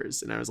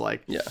cars, and I was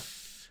like, Yeah.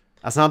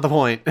 that's not the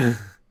point.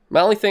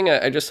 My only thing,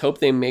 I just hope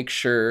they make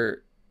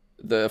sure,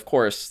 of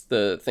course,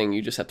 the thing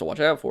you just have to watch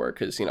out for,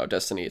 because, you know,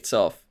 Destiny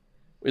itself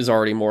is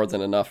already more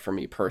than enough for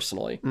me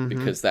personally,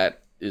 because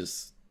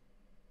that's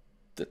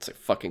a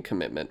fucking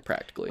commitment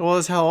practically. Well,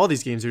 that's how all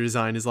these games are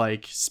designed, is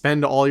like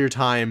spend all your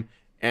time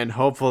and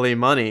hopefully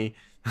money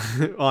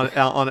on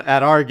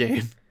at our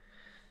game.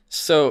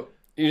 So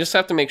you just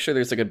have to make sure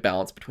there's a good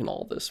balance between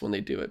all of this when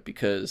they do it,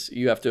 because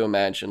you have to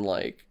imagine,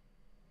 like,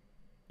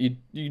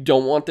 you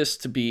don't want this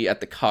to be at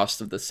the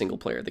cost of the single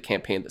player, the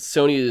campaign that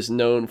Sony is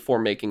known for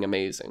making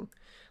amazing.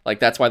 Like,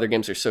 that's why their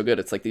games are so good.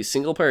 It's like these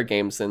single player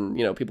games, and,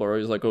 you know, people are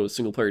always like, oh,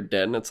 single player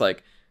dead, and it's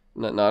like,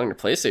 not on your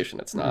PlayStation,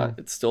 it's not.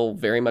 It's still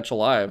very much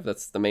alive.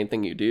 That's the main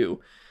thing you do.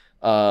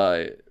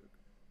 But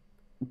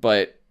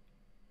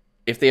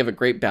if they have a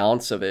great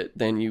balance of it,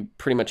 then you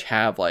pretty much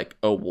have like,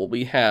 oh, well,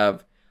 we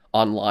have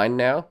online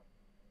now,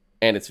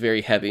 and it's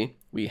very heavy.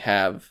 We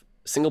have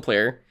single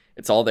player,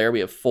 it's all there.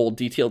 We have full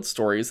detailed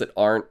stories that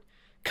aren't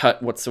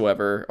cut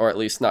whatsoever, or at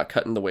least not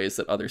cut in the ways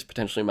that others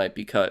potentially might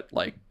be cut,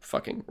 like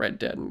fucking Red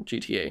Dead and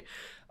GTA.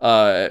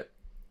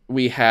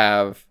 We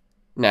have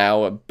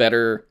now a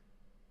better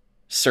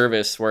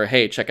service where,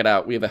 hey, check it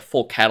out, we have a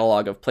full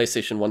catalog of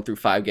PlayStation 1 through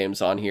 5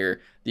 games on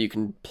here that you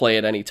can play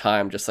at any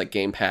time, just like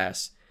Game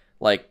Pass.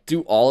 Like,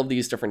 do all of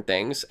these different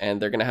things, and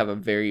they're going to have a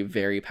very,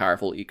 very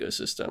powerful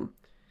ecosystem.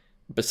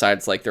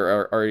 Besides, like, there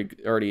are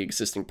already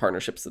existing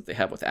partnerships that they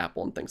have with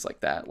Apple and things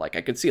like that. Like,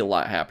 I could see a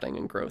lot happening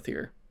in growth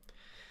here.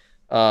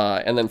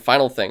 And then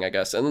final thing, I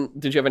guess. And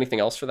did you have anything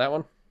else for that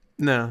one?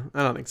 No,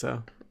 I don't think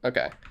so.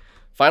 Okay.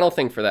 Final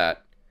thing for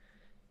that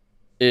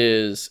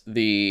is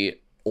the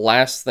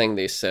last thing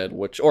they said,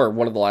 or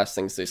one of the last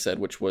things they said,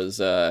 which was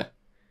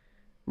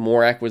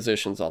more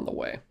acquisitions on the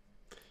way.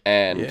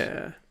 And,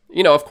 Yeah.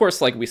 you know, of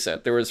course, like we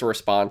said, there was a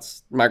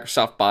response.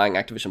 Microsoft buying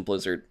Activision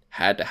Blizzard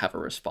had to have a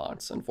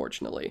response,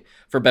 unfortunately,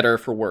 for better or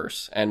for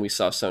worse. And we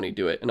saw Sony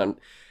do it. And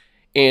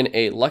in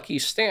a lucky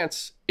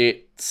stance,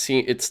 it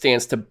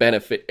stands to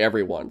benefit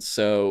everyone.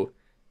 So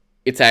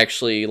it's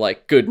actually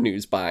like good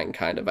news buying,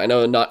 kind of. I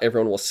know not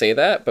everyone will say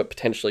that, but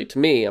potentially to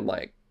me, I'm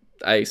like,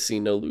 I see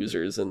no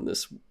losers in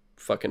this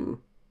fucking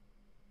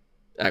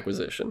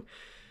acquisition.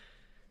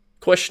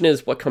 Question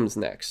is, what comes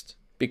next?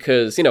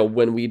 Because, you know,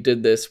 when we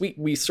did this,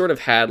 we sort of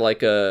had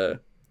like a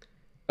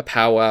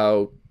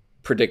powwow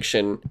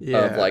prediction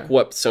of like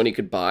what Sony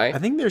could buy. I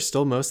think they're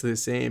still mostly the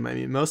same. I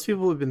mean, most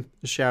people have been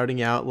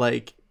shouting out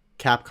like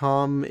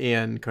Capcom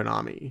and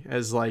Konami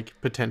as like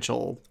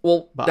potential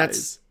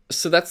buys.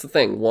 That's the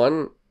thing.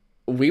 One,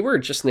 we were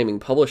just naming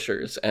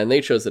publishers, and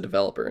they chose a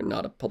developer and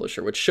not a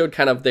publisher, which showed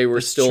kind of they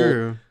were still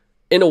true.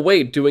 In a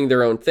way doing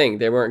their own thing.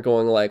 They weren't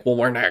going like, well,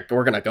 we're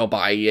gonna go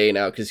buy EA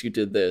now because you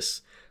did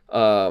this.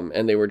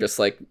 And they were just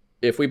like,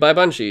 if we buy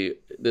Bungie,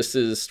 this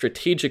is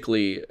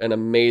strategically an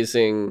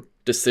amazing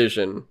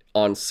decision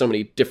on so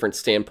many different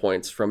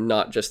standpoints, from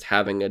not just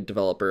having a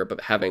developer,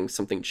 but having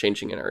something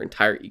changing in our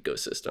entire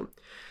ecosystem.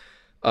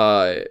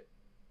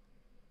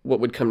 what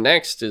would come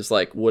next is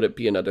like, would it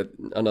be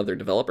another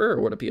developer,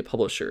 or would it be a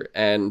publisher?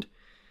 And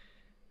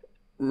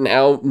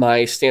now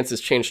my stance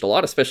has changed a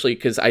lot, especially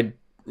because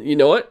you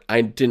know what?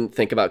 I didn't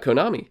think about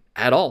Konami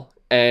at all.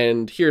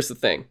 And here's the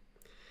thing.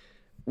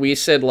 We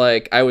said,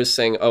 like, I was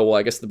saying, oh, well,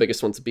 I guess the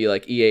biggest ones would be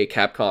like EA,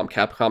 Capcom.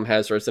 Capcom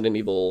has Resident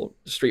Evil,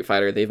 Street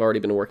Fighter. They've already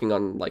been working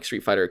on like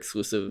Street Fighter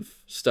exclusive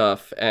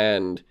stuff.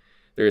 And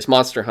there's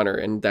Monster Hunter,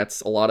 and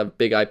that's a lot of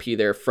big IP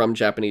there from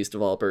Japanese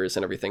developers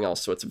and everything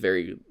else. So it's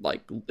very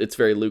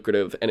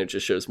lucrative, and it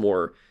just shows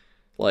more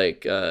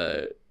like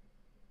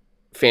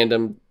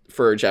fandom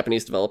for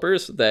Japanese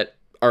developers that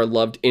are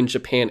loved in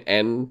Japan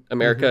and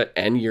America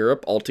and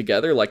Europe all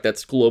together. Like,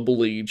 that's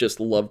globally just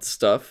loved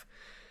stuff.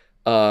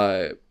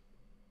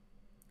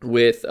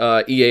 With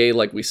EA,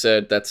 like we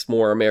said, that's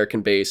more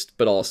American based,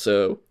 but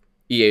also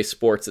EA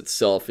Sports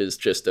itself is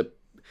just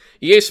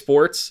EA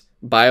Sports,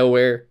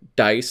 BioWare,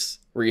 DICE,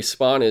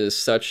 Respawn is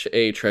such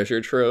a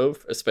treasure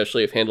trove,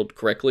 especially if handled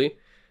correctly,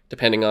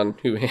 depending on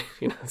who,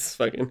 it's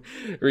fucking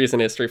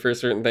recent history for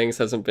certain things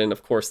hasn't been,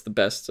 of course, the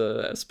best,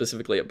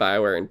 specifically at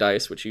BioWare and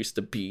DICE, which used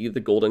to be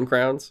the Golden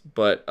Crowns,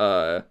 but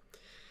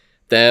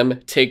them,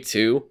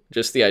 Take-Two,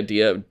 just the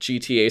idea of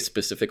GTA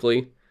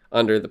specifically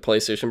under the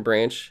PlayStation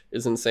branch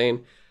is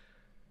insane.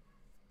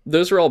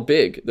 Those are all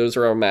big, those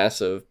are all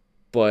massive,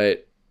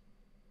 but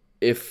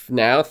if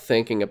now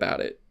thinking about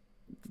it,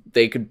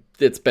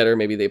 it's better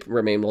maybe they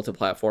remain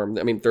multi-platform.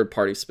 I mean, third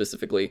party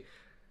specifically.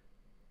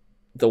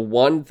 The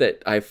one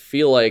that I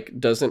feel like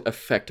doesn't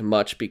affect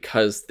much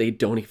because they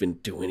don't even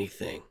do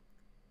anything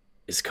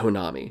is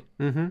Konami.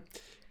 Mm-hmm.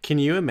 Can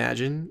you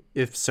imagine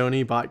if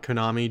Sony bought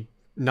Konami,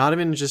 not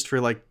even just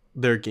for like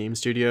their game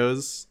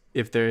studios,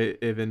 if they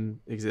even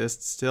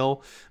exist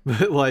still,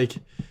 but like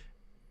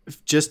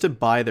just to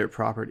buy their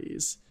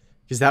properties?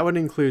 Because that would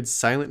include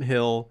Silent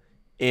Hill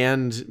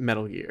and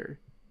Metal Gear.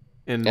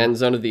 And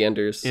Zone of the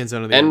Enders. And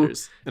Zone of the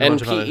Enders.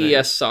 And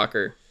PES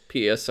Soccer.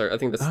 PES Soccer. I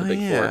think that's the big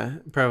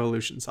four. Pro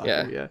Evolution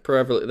Soccer, yeah.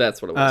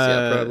 That's what it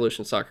was, Pro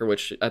Evolution Soccer,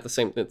 which at the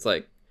same, it's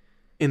like...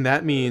 And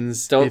that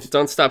means...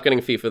 Don't stop getting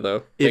FIFA,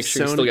 though. Make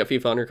sure you still get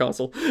FIFA on your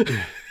console.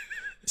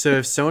 So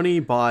if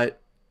Sony bought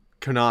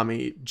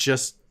Konami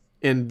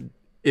and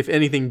if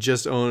anything,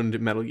 just owned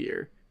Metal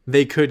Gear,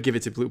 they could give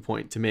it to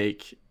Bluepoint to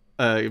make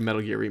a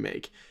Metal Gear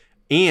remake.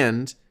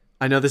 And...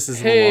 I know this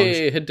is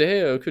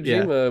Hideo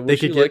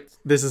Kojima.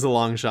 This is a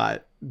long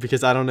shot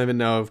because I don't even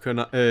know if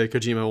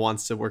Kojima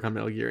wants to work on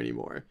Metal Gear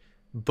anymore.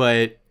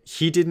 But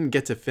he didn't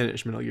get to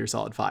finish Metal Gear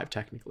Solid 5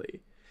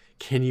 technically.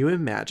 Can you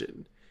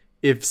imagine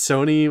if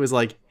Sony was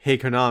like, "Hey,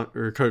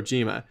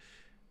 Kojima,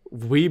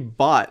 we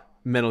bought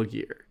Metal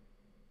Gear.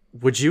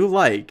 Would you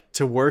like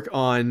to work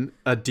on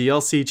a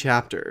DLC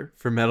chapter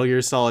for Metal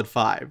Gear Solid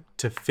 5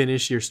 to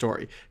finish your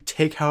story?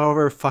 Take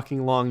however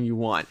fucking long you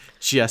want.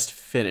 Just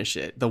finish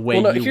it the way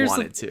you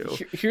want it to."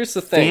 Here's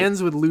the thing.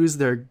 Fans would lose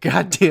their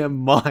goddamn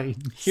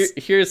minds.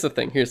 Here's the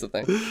thing.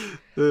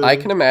 I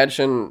can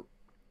imagine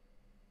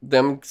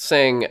them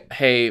saying,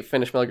 "Hey,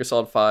 finish Metal Gear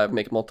Solid 5,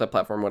 make it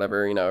multi-platform,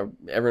 whatever,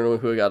 everyone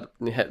who got,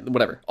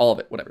 whatever, all of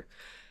it, whatever."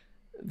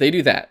 They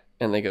do that,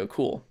 and they go,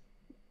 "Cool.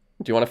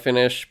 Do you want to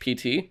finish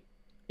PT?"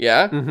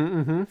 Yeah?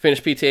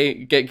 Finish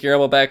PT, get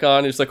Guillermo back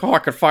on. He's like, "Oh, I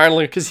could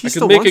finally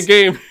make a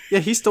game." Yeah,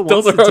 he still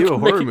wants to do a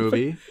horror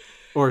movie.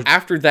 Or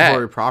after that,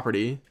 horror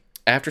property.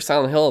 After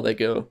Silent Hill, they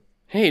go,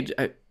 "Hey,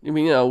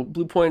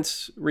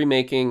 Bluepoint's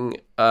remaking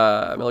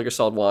Metal Gear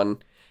Solid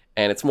 1,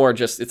 and it's more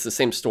just, it's the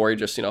same story,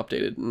 just,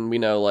 updated. And we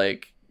know,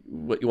 like,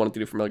 what you want to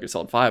do for Metal Gear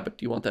Solid 5, but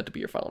do you want that to be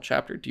your final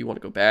chapter? Do you want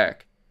to go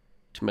back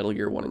to Metal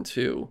Gear 1 and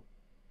 2?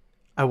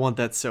 I want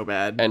that so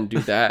bad. And do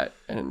that.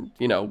 And,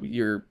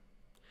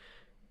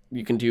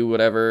 you can do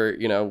whatever,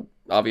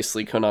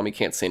 obviously Konami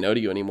can't say no to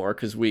you anymore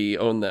because we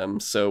own them.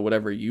 So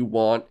whatever you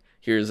want,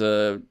 here's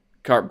a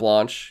carte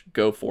blanche,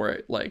 go for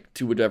it. Like,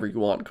 do whatever you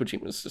want."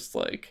 Kojima's just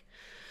like,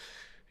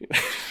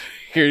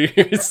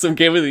 here's some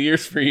Game of the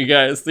Years for you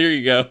guys. There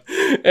you go.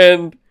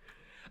 And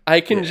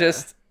I can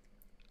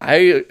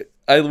I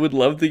would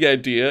love the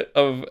idea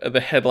of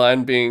the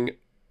headline being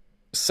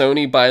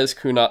Sony buys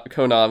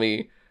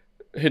Konami,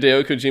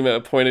 Hideo Kojima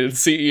appointed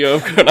CEO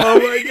of Konami. Oh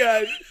my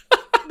god.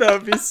 That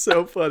would be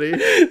so funny.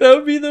 That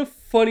would be the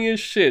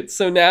funniest shit.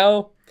 So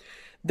now,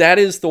 that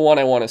is the one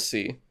I want to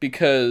see,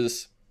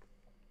 because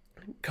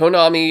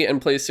Konami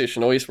and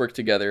PlayStation always work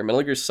together.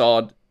 Metal Gear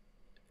Solid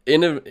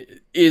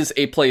is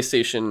a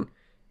PlayStation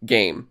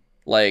game.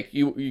 Like,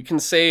 you can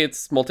say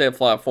it's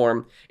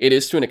multi-platform. It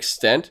is to an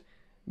extent,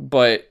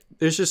 but...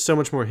 There's just so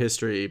much more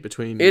history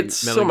between Metal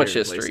Gear much and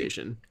history.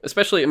 PlayStation.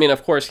 Especially,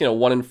 of course,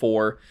 1 and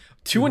 4.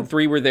 2 and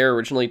 3 were there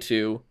originally,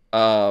 too.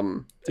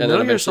 And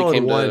Metal Gear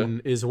Solid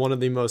 1 is one of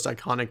the most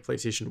iconic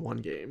PlayStation 1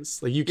 games.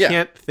 Like, you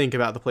can't think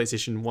about the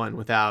PlayStation 1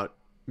 without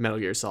Metal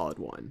Gear Solid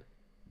 1.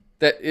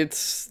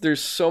 There's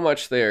so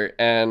much there,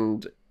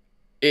 and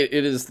it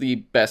is the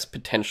best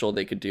potential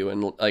they could do.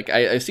 And like,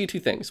 I see two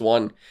things.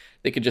 One,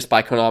 they could just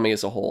buy Konami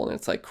as a whole, and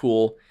it's like,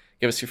 cool,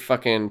 give us your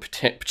fucking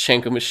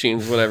Pachinko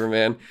machines, whatever,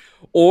 man.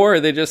 Or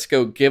they just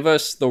go, give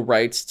us the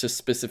rights to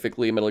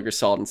specifically Metal Gear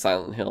Solid and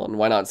Silent Hill. And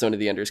why not Zone of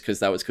the Enders? Because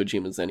that was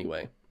Kojima's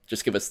anyway.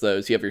 Just give us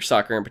those. You have your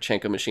soccer and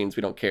Pachinko machines.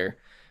 We don't care.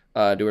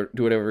 Do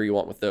whatever you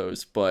want with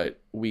those. But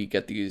we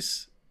get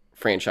these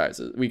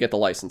franchises. We get the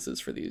licenses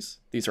for these.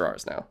 These are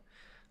ours now.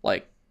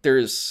 Like,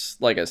 there's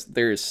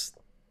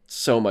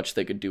so much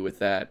they could do with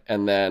that.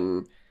 And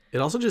then it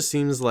also just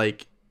seems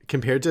like,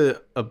 compared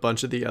to a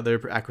bunch of the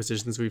other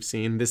acquisitions we've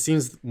seen, this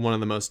seems one of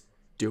the most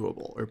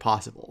doable or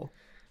possible.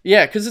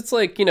 Yeah, because it's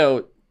like,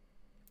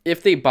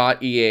 if they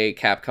bought EA,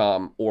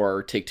 Capcom,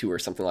 or Take-Two or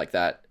something like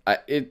that,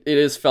 it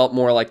is felt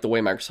more like the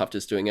way Microsoft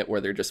is doing it, where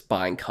they're just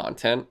buying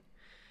content.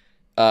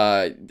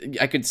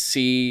 I could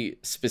see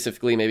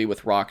specifically maybe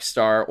with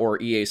Rockstar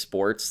or EA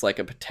Sports, like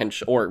a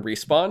potential, or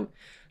Respawn,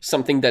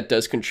 something that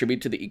does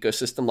contribute to the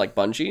ecosystem, like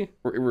Bungie.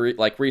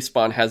 Like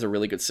Respawn has a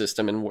really good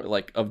system and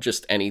like of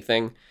just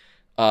anything.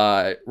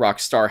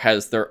 Rockstar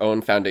has their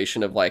own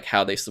foundation of like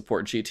how they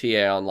support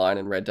GTA Online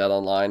and Red Dead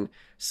Online,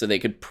 so they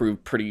could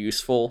prove pretty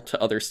useful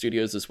to other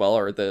studios as well,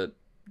 or the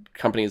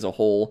company as a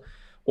whole,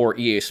 or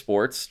EA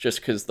Sports,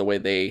 just because the way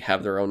they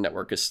have their own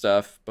network of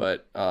stuff.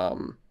 But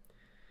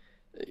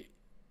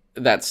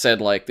that said,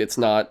 like, it's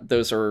not,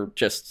 those are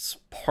just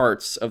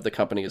parts of the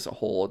company as a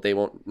whole. They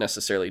won't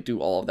necessarily do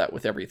all of that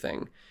with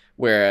everything.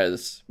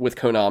 Whereas with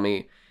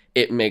Konami,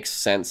 it makes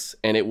sense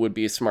and it would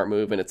be a smart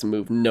move, and it's a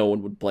move no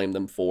one would blame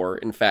them for.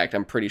 In fact,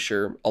 I'm pretty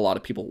sure a lot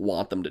of people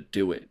want them to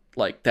do it.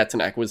 Like, that's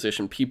an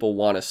acquisition people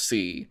want to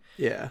see.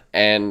 Yeah.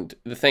 And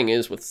the thing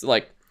is with,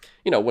 like,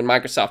 when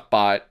Microsoft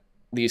bought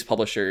these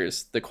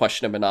publishers, the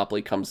question of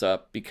monopoly comes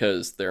up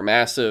because they're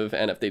massive,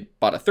 and if they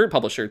bought a third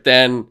publisher,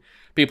 then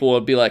people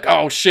would be like,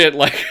 oh shit,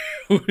 like,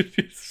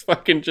 it's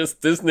fucking just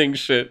Disney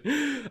shit.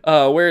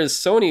 Whereas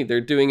Sony,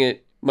 they're doing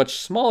it much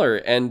smaller,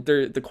 and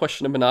the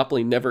question of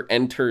monopoly never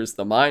enters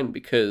the mind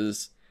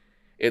because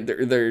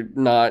they're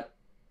not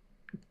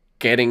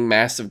getting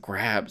massive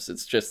grabs.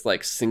 It's just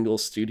like single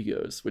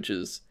studios, which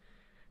is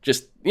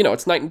just,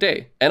 it's night and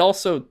day. And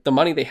also the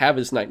money they have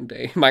is night and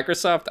day.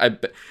 Microsoft,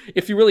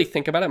 if you really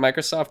think about it,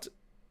 Microsoft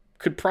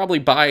could probably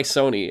buy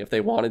Sony if they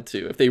wanted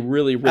to. If they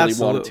really, really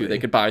wanted to, they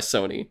could buy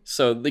Sony.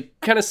 So they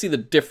kind of see the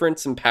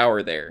difference in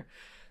power there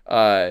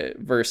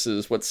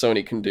versus what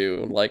Sony can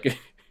do. Like,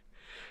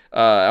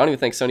 I don't even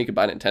think Sony could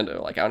buy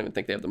Nintendo. Like, I don't even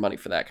think they have the money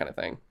for that kind of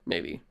thing,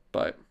 maybe.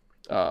 But,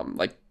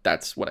 like,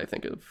 that's what I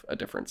think of a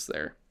difference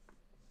there.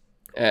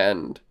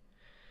 And,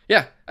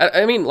 yeah,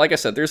 I mean, like I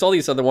said, there's all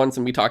these other ones,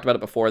 and we talked about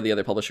it before, the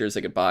other publishers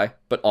they could buy.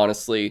 But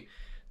honestly,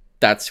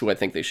 that's who I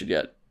think they should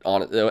get.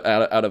 Out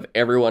of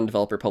everyone,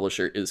 developer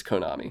publisher is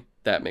Konami.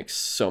 That makes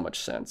so much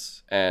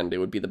sense. And it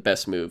would be the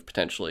best move,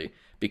 potentially,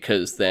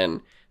 because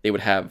then they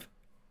would have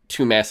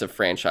two massive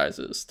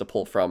franchises to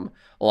pull from,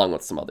 along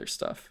with some other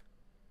stuff.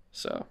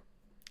 So,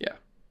 yeah.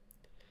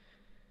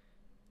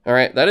 All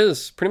right, that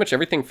is pretty much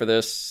everything for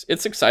this.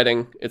 It's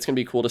exciting. It's going to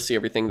be cool to see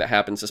everything that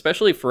happens,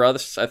 especially for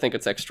us. I think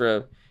it's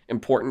extra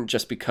important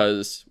just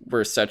because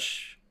we're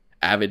such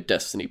avid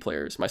Destiny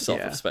players,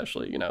 myself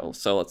especially,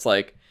 So it's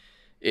like,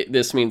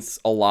 this means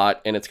a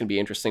lot, and it's going to be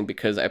interesting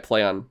because I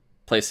play on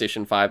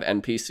PlayStation 5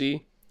 and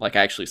PC. Like,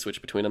 I actually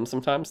switch between them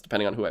sometimes,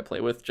 depending on who I play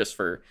with, just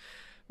for,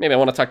 maybe I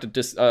want to talk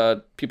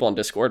to people on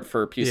Discord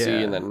for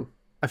PC, and then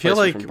I feel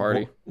like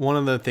one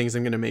of the things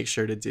I'm going to make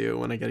sure to do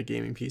when I get a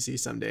gaming PC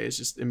someday is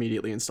just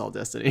immediately install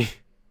Destiny.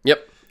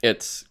 Yep,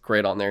 it's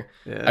great on there.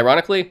 Yeah.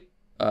 Ironically,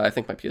 I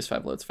think my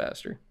PS5 loads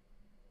faster.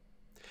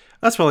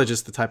 That's probably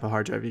just the type of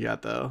hard drive you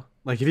got, though.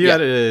 Like, if you had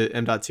a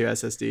M.2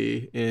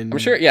 SSD in... I'm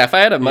sure, if I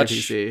had a much...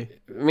 PC.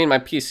 I mean, my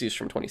PC is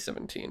from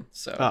 2017,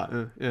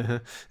 so...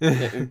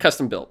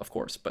 Custom built, of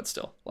course, but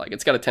still. Like,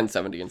 it's got a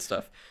 1070 and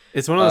stuff.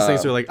 It's one of those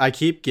things where, like, I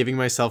keep giving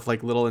myself,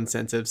 like, little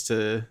incentives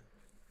to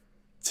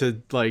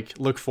like,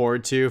 look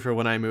forward to for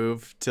when I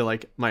move to,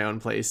 like, my own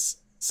place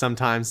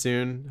sometime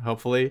soon,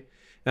 hopefully.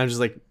 And I'm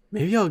just like,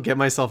 maybe I'll get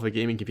myself a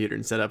gaming computer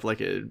and set up,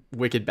 like, a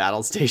Wicked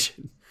Battle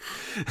Station.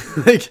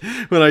 Like,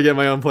 when I get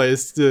my own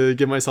place, to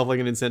give myself like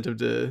an incentive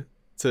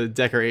to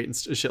decorate and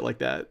shit like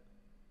that.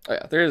 Oh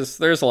yeah, there's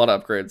a lot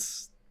of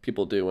upgrades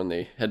people do when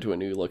they head to a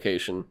new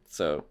location,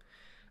 so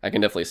I can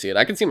definitely see it.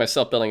 I can see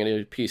myself building a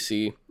new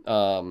PC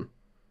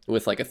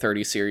with like a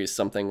 30 series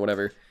something,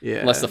 whatever. Yeah.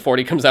 Unless the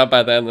 40 comes out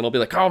by then I'll be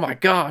like, oh my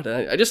god,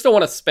 I just don't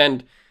want to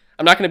spend.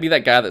 I'm not going to be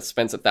that guy that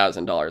spends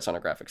 $1,000 on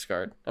a graphics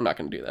card. I'm not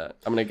going to do that.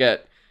 I'm going to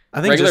get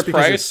regular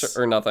price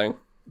or nothing.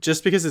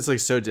 Just because it's like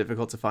so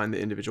difficult to find the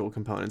individual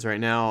components right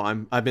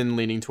now, I've been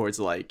leaning towards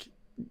like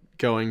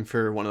going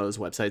for one of those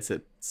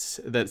websites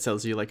that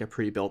sells you like a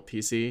pre-built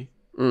PC.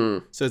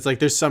 So it's like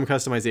there's some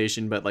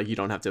customization, but like you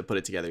don't have to put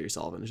it together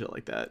yourself and shit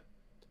like that.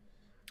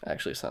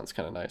 Actually sounds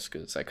kind of nice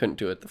because I couldn't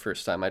do it the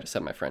first time. I just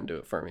had my friend do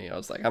it for me. I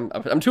was like,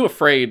 I'm too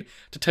afraid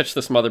to touch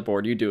this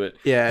motherboard. You do it.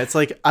 Yeah, it's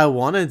like I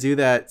want to do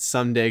that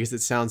someday because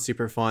it sounds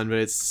super fun, but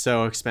it's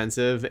so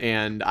expensive,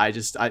 and I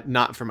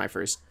not for my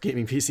first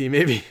gaming PC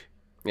maybe.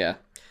 Yeah.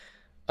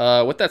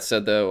 With that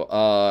said,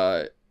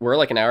 though, we're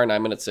like an hour and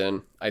 9 minutes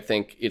in. I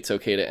think it's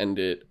okay to end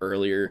it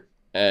earlier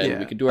and Yeah,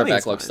 we could do I our think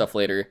it's backlog fine. stuff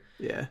later.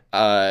 Yeah.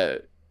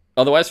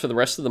 Otherwise, for the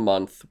rest of the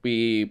month,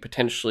 we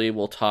potentially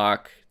will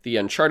talk the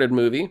Uncharted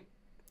movie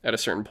at a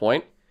certain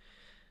point.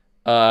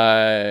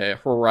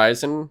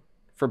 Horizon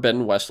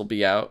Forbidden West will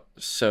be out,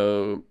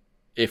 so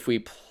if we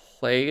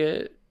play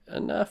it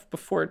enough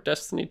before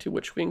Destiny 2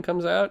 Witch Queen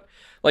comes out,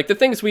 like the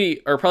things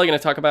we are probably going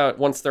to talk about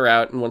once they're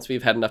out and once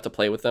we've had enough to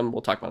play with them,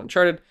 we'll talk about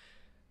Uncharted,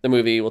 the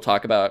movie, we'll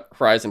talk about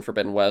Horizon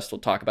Forbidden West, we'll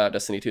talk about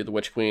Destiny 2 The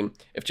Witch Queen.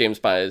 If James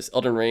buys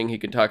Elden Ring, he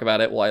can talk about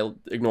it while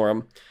I ignore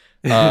him.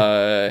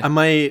 I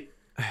might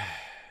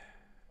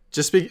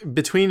just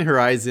between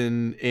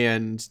Horizon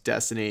and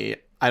Destiny,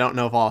 I don't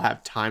know if I'll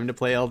have time to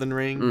play Elden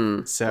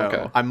Ring. So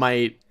okay. I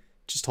might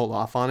just hold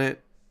off on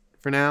it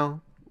for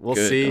now. We'll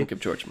Good. see. Don't give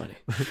George money.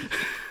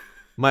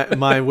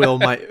 My will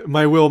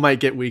might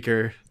get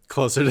weaker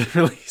closer to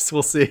release.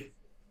 We'll see.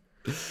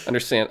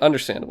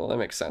 Understandable. That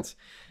makes sense.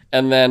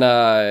 And then,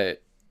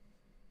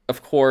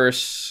 of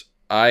course,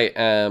 I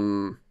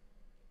am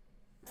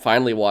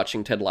finally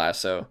watching Ted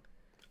Lasso.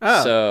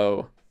 Oh.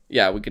 So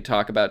yeah, we could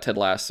talk about Ted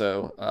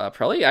Lasso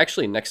probably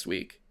actually next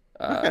week,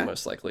 Okay.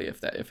 most likely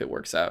if it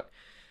works out.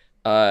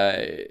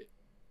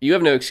 You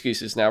have no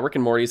excuses now. Rick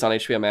and Morty's on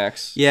HBO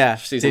Max. Yeah,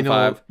 season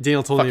 5.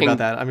 Daniel told me Fucking- about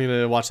that. I'm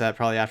gonna watch that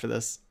probably after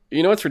this.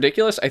 You know what's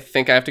ridiculous? I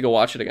think I have to go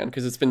watch it again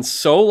because it's been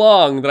so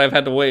long that I've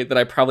had to wait that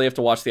I probably have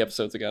to watch the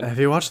episodes again. Have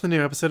you watched the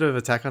new episode of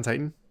Attack on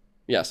Titan?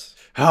 Yes.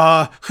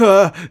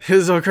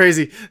 It's so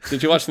crazy.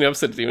 Did you watch the new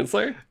episode of Demon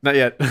Slayer? Not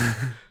yet.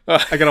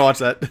 I gotta watch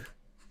that.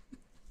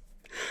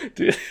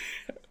 Dude.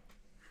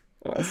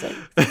 Oh, that's not...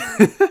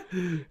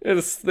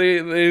 It's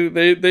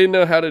they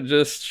know how to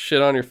just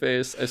shit on your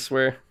face, I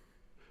swear.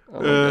 Oh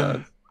my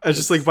god. I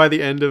just like by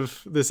the end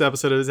of this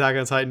episode of Attack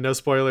on Titan, no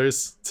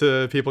spoilers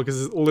to people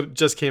because it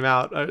just came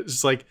out. I was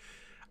just like,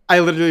 I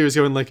literally was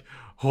going like,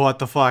 what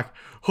the fuck?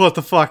 What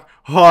the fuck?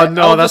 Oh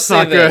no, I'll that's just say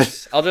not good.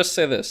 this. I'll just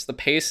say this. The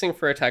pacing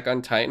for Attack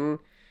on Titan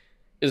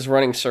is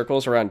running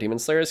circles around Demon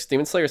Slayer's.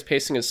 Demon Slayer's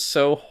pacing is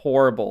so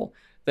horrible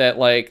that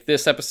like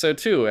this episode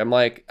too, I'm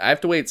like, I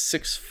have to wait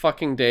 6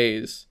 fucking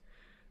days.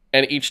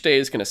 And each day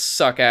is gonna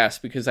suck ass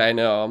because I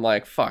know I'm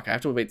like, fuck, I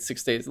have to wait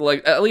 6 days.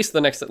 Like at least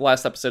the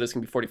last episode is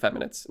gonna be 45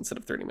 minutes instead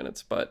of 30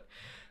 minutes. But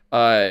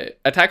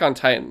Attack on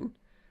Titan,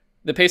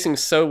 the pacing's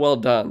so well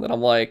done that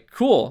I'm like,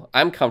 cool,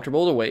 I'm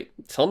comfortable to wait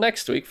till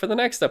next week for the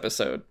next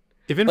episode.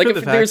 Even Like for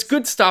if the there's fact,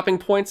 good stopping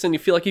points and you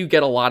feel like you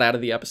get a lot out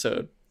of the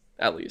episode,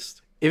 at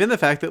least. even the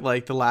fact that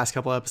like the last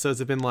couple episodes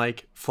have been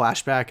like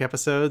flashback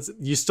episodes,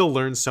 you still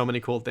learn so many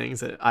cool things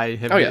that I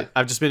have. Oh, yeah.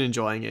 I've just been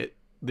enjoying it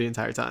the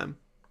entire time.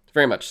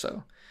 Very much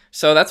so.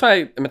 So that's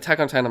why I'm Attack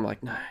on Titan. I'm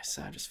like, nice.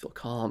 I just feel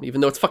calm,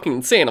 even though it's fucking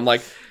insane. I'm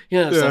like,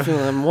 yes, Yeah. I feel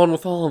I'm one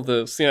with all of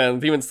this. Yeah,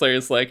 and Demon Slayer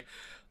is like,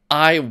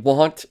 I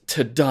want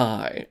to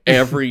die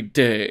every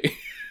day.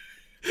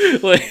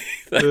 Like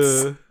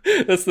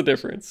that's the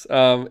difference.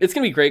 It's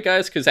gonna be great,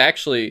 guys, because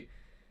actually,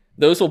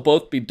 those will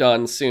both be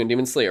done soon.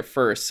 Demon Slayer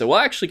first, so we'll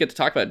actually get to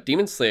talk about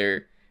Demon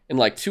Slayer in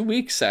like 2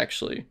 weeks,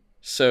 actually.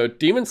 So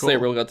Demon Slayer,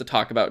 Cool. we'll get to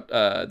talk about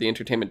the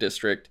Entertainment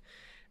District,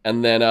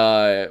 and then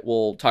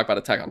we'll talk about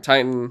Attack on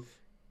Titan.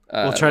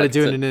 We'll try to like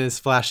do I it in as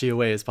flashy a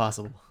way as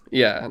possible.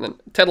 Yeah, and then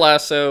Ted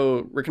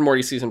Lasso, Rick and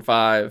Morty season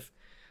 5.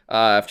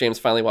 If James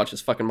finally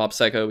watches fucking Mob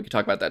Psycho, we could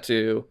talk about that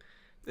too.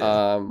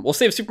 Yeah. We'll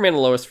save Superman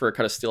and Lois for a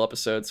Cut of Steel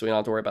episode, so we don't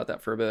have to worry about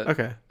that for a bit.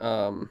 Okay.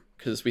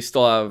 Because we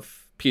still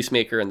have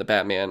Peacemaker and the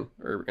Batman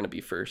are going to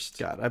be first.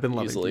 God, I've been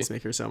loving Easily.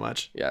 Peacemaker so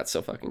much. Yeah, it's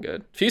so fucking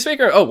good.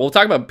 Peacemaker. Oh, we'll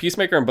talk about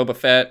Peacemaker and Boba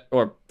Fett,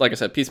 or like I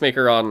said,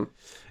 Peacemaker on.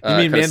 You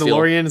mean Cut of Steel.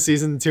 Mandalorian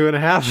season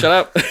 2.5? Shut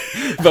up.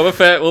 Boba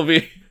Fett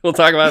we'll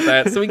talk about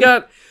that. So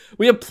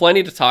we have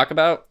plenty to talk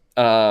about.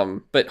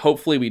 But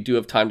hopefully we do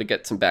have time to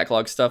get some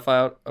backlog stuff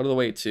out of the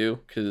way too,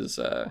 because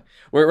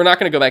we're not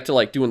going to go back to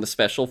like doing the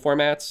special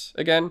formats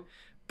again,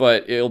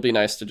 but it'll be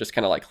nice to just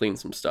kind of like clean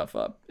some stuff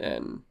up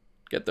and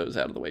get those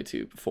out of the way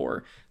too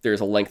before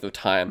there's a length of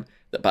time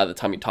that by the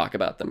time you talk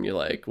about them you're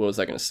like, what was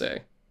I going to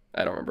say?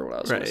 I don't remember what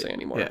I was going to say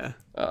anymore. Yeah.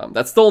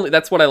 That's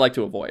what I like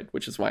to avoid,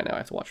 which is why now I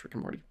have to watch Rick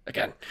and Morty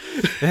again.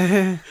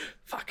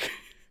 Fuck.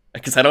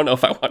 Because I don't know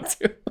if I want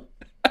to.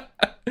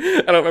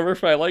 I don't remember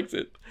if I liked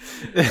it.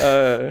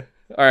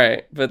 All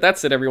right, but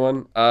that's it,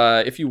 everyone.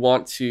 If you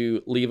want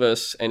to leave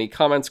us any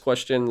comments,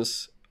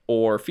 questions,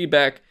 or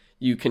feedback,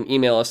 you can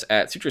email us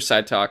at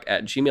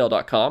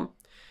suturesidetalk@gmail.com.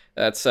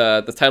 That's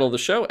the title of the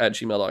show, at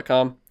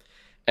gmail.com.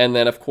 And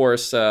then, of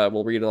course,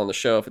 we'll read it on the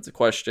show. If it's a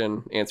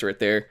question, answer it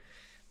there.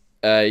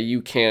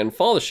 You can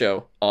follow the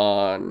show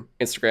on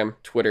Instagram,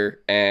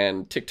 Twitter,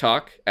 and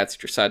TikTok at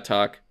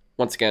suturesidetalk.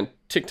 Once again,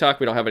 TikTok,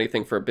 we don't have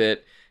anything for a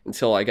bit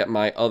until I get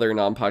my other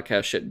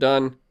non-podcast shit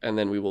done, and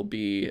then we will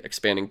be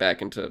expanding back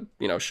into,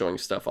 showing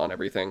stuff on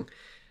everything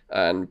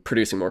and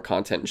producing more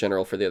content in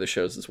general for the other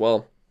shows as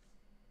well.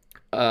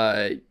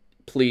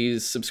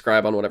 Please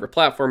subscribe on whatever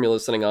platform you're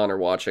listening on or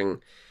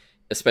watching,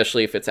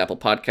 especially if it's Apple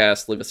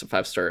Podcasts. Leave us a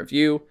 5-star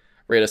review,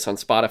 rate us on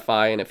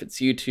Spotify, and if it's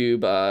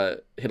YouTube,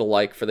 hit a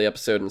like for the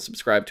episode and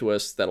subscribe to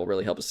us. That'll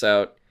really help us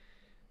out.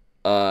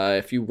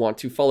 If you want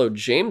to follow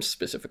James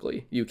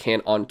specifically, you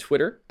can on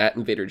Twitter at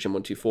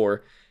InvaderJim124.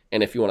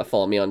 And if you want to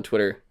follow me on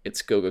Twitter,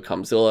 it's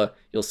GoGoComzilla.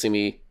 You'll see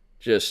me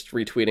just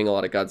retweeting a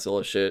lot of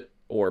Godzilla shit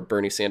or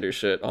Bernie Sanders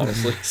shit,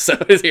 honestly. So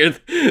it's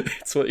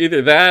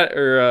either that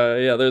or,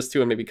 yeah, those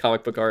two, and maybe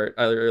comic book art.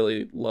 I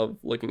really love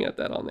looking at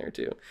that on there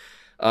too.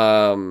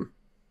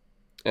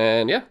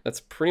 And yeah, that's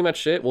pretty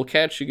much it. We'll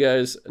catch you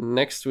guys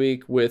next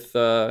week with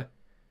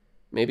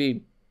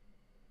maybe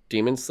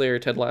Demon Slayer,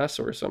 Ted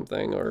Lasso or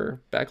something,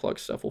 or backlog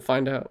stuff. We'll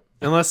find out.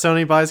 Unless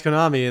Sony buys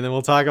Konami, and then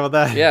we'll talk about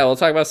that. Yeah, we'll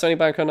talk about Sony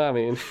buying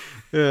Konami.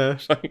 Yeah.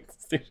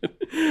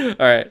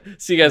 All right.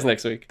 See you guys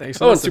next week. Thanks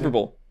for and listening. Super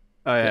Bowl.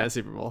 Oh, yeah,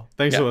 Super Bowl.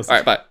 Thanks for All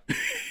listening. right, bye.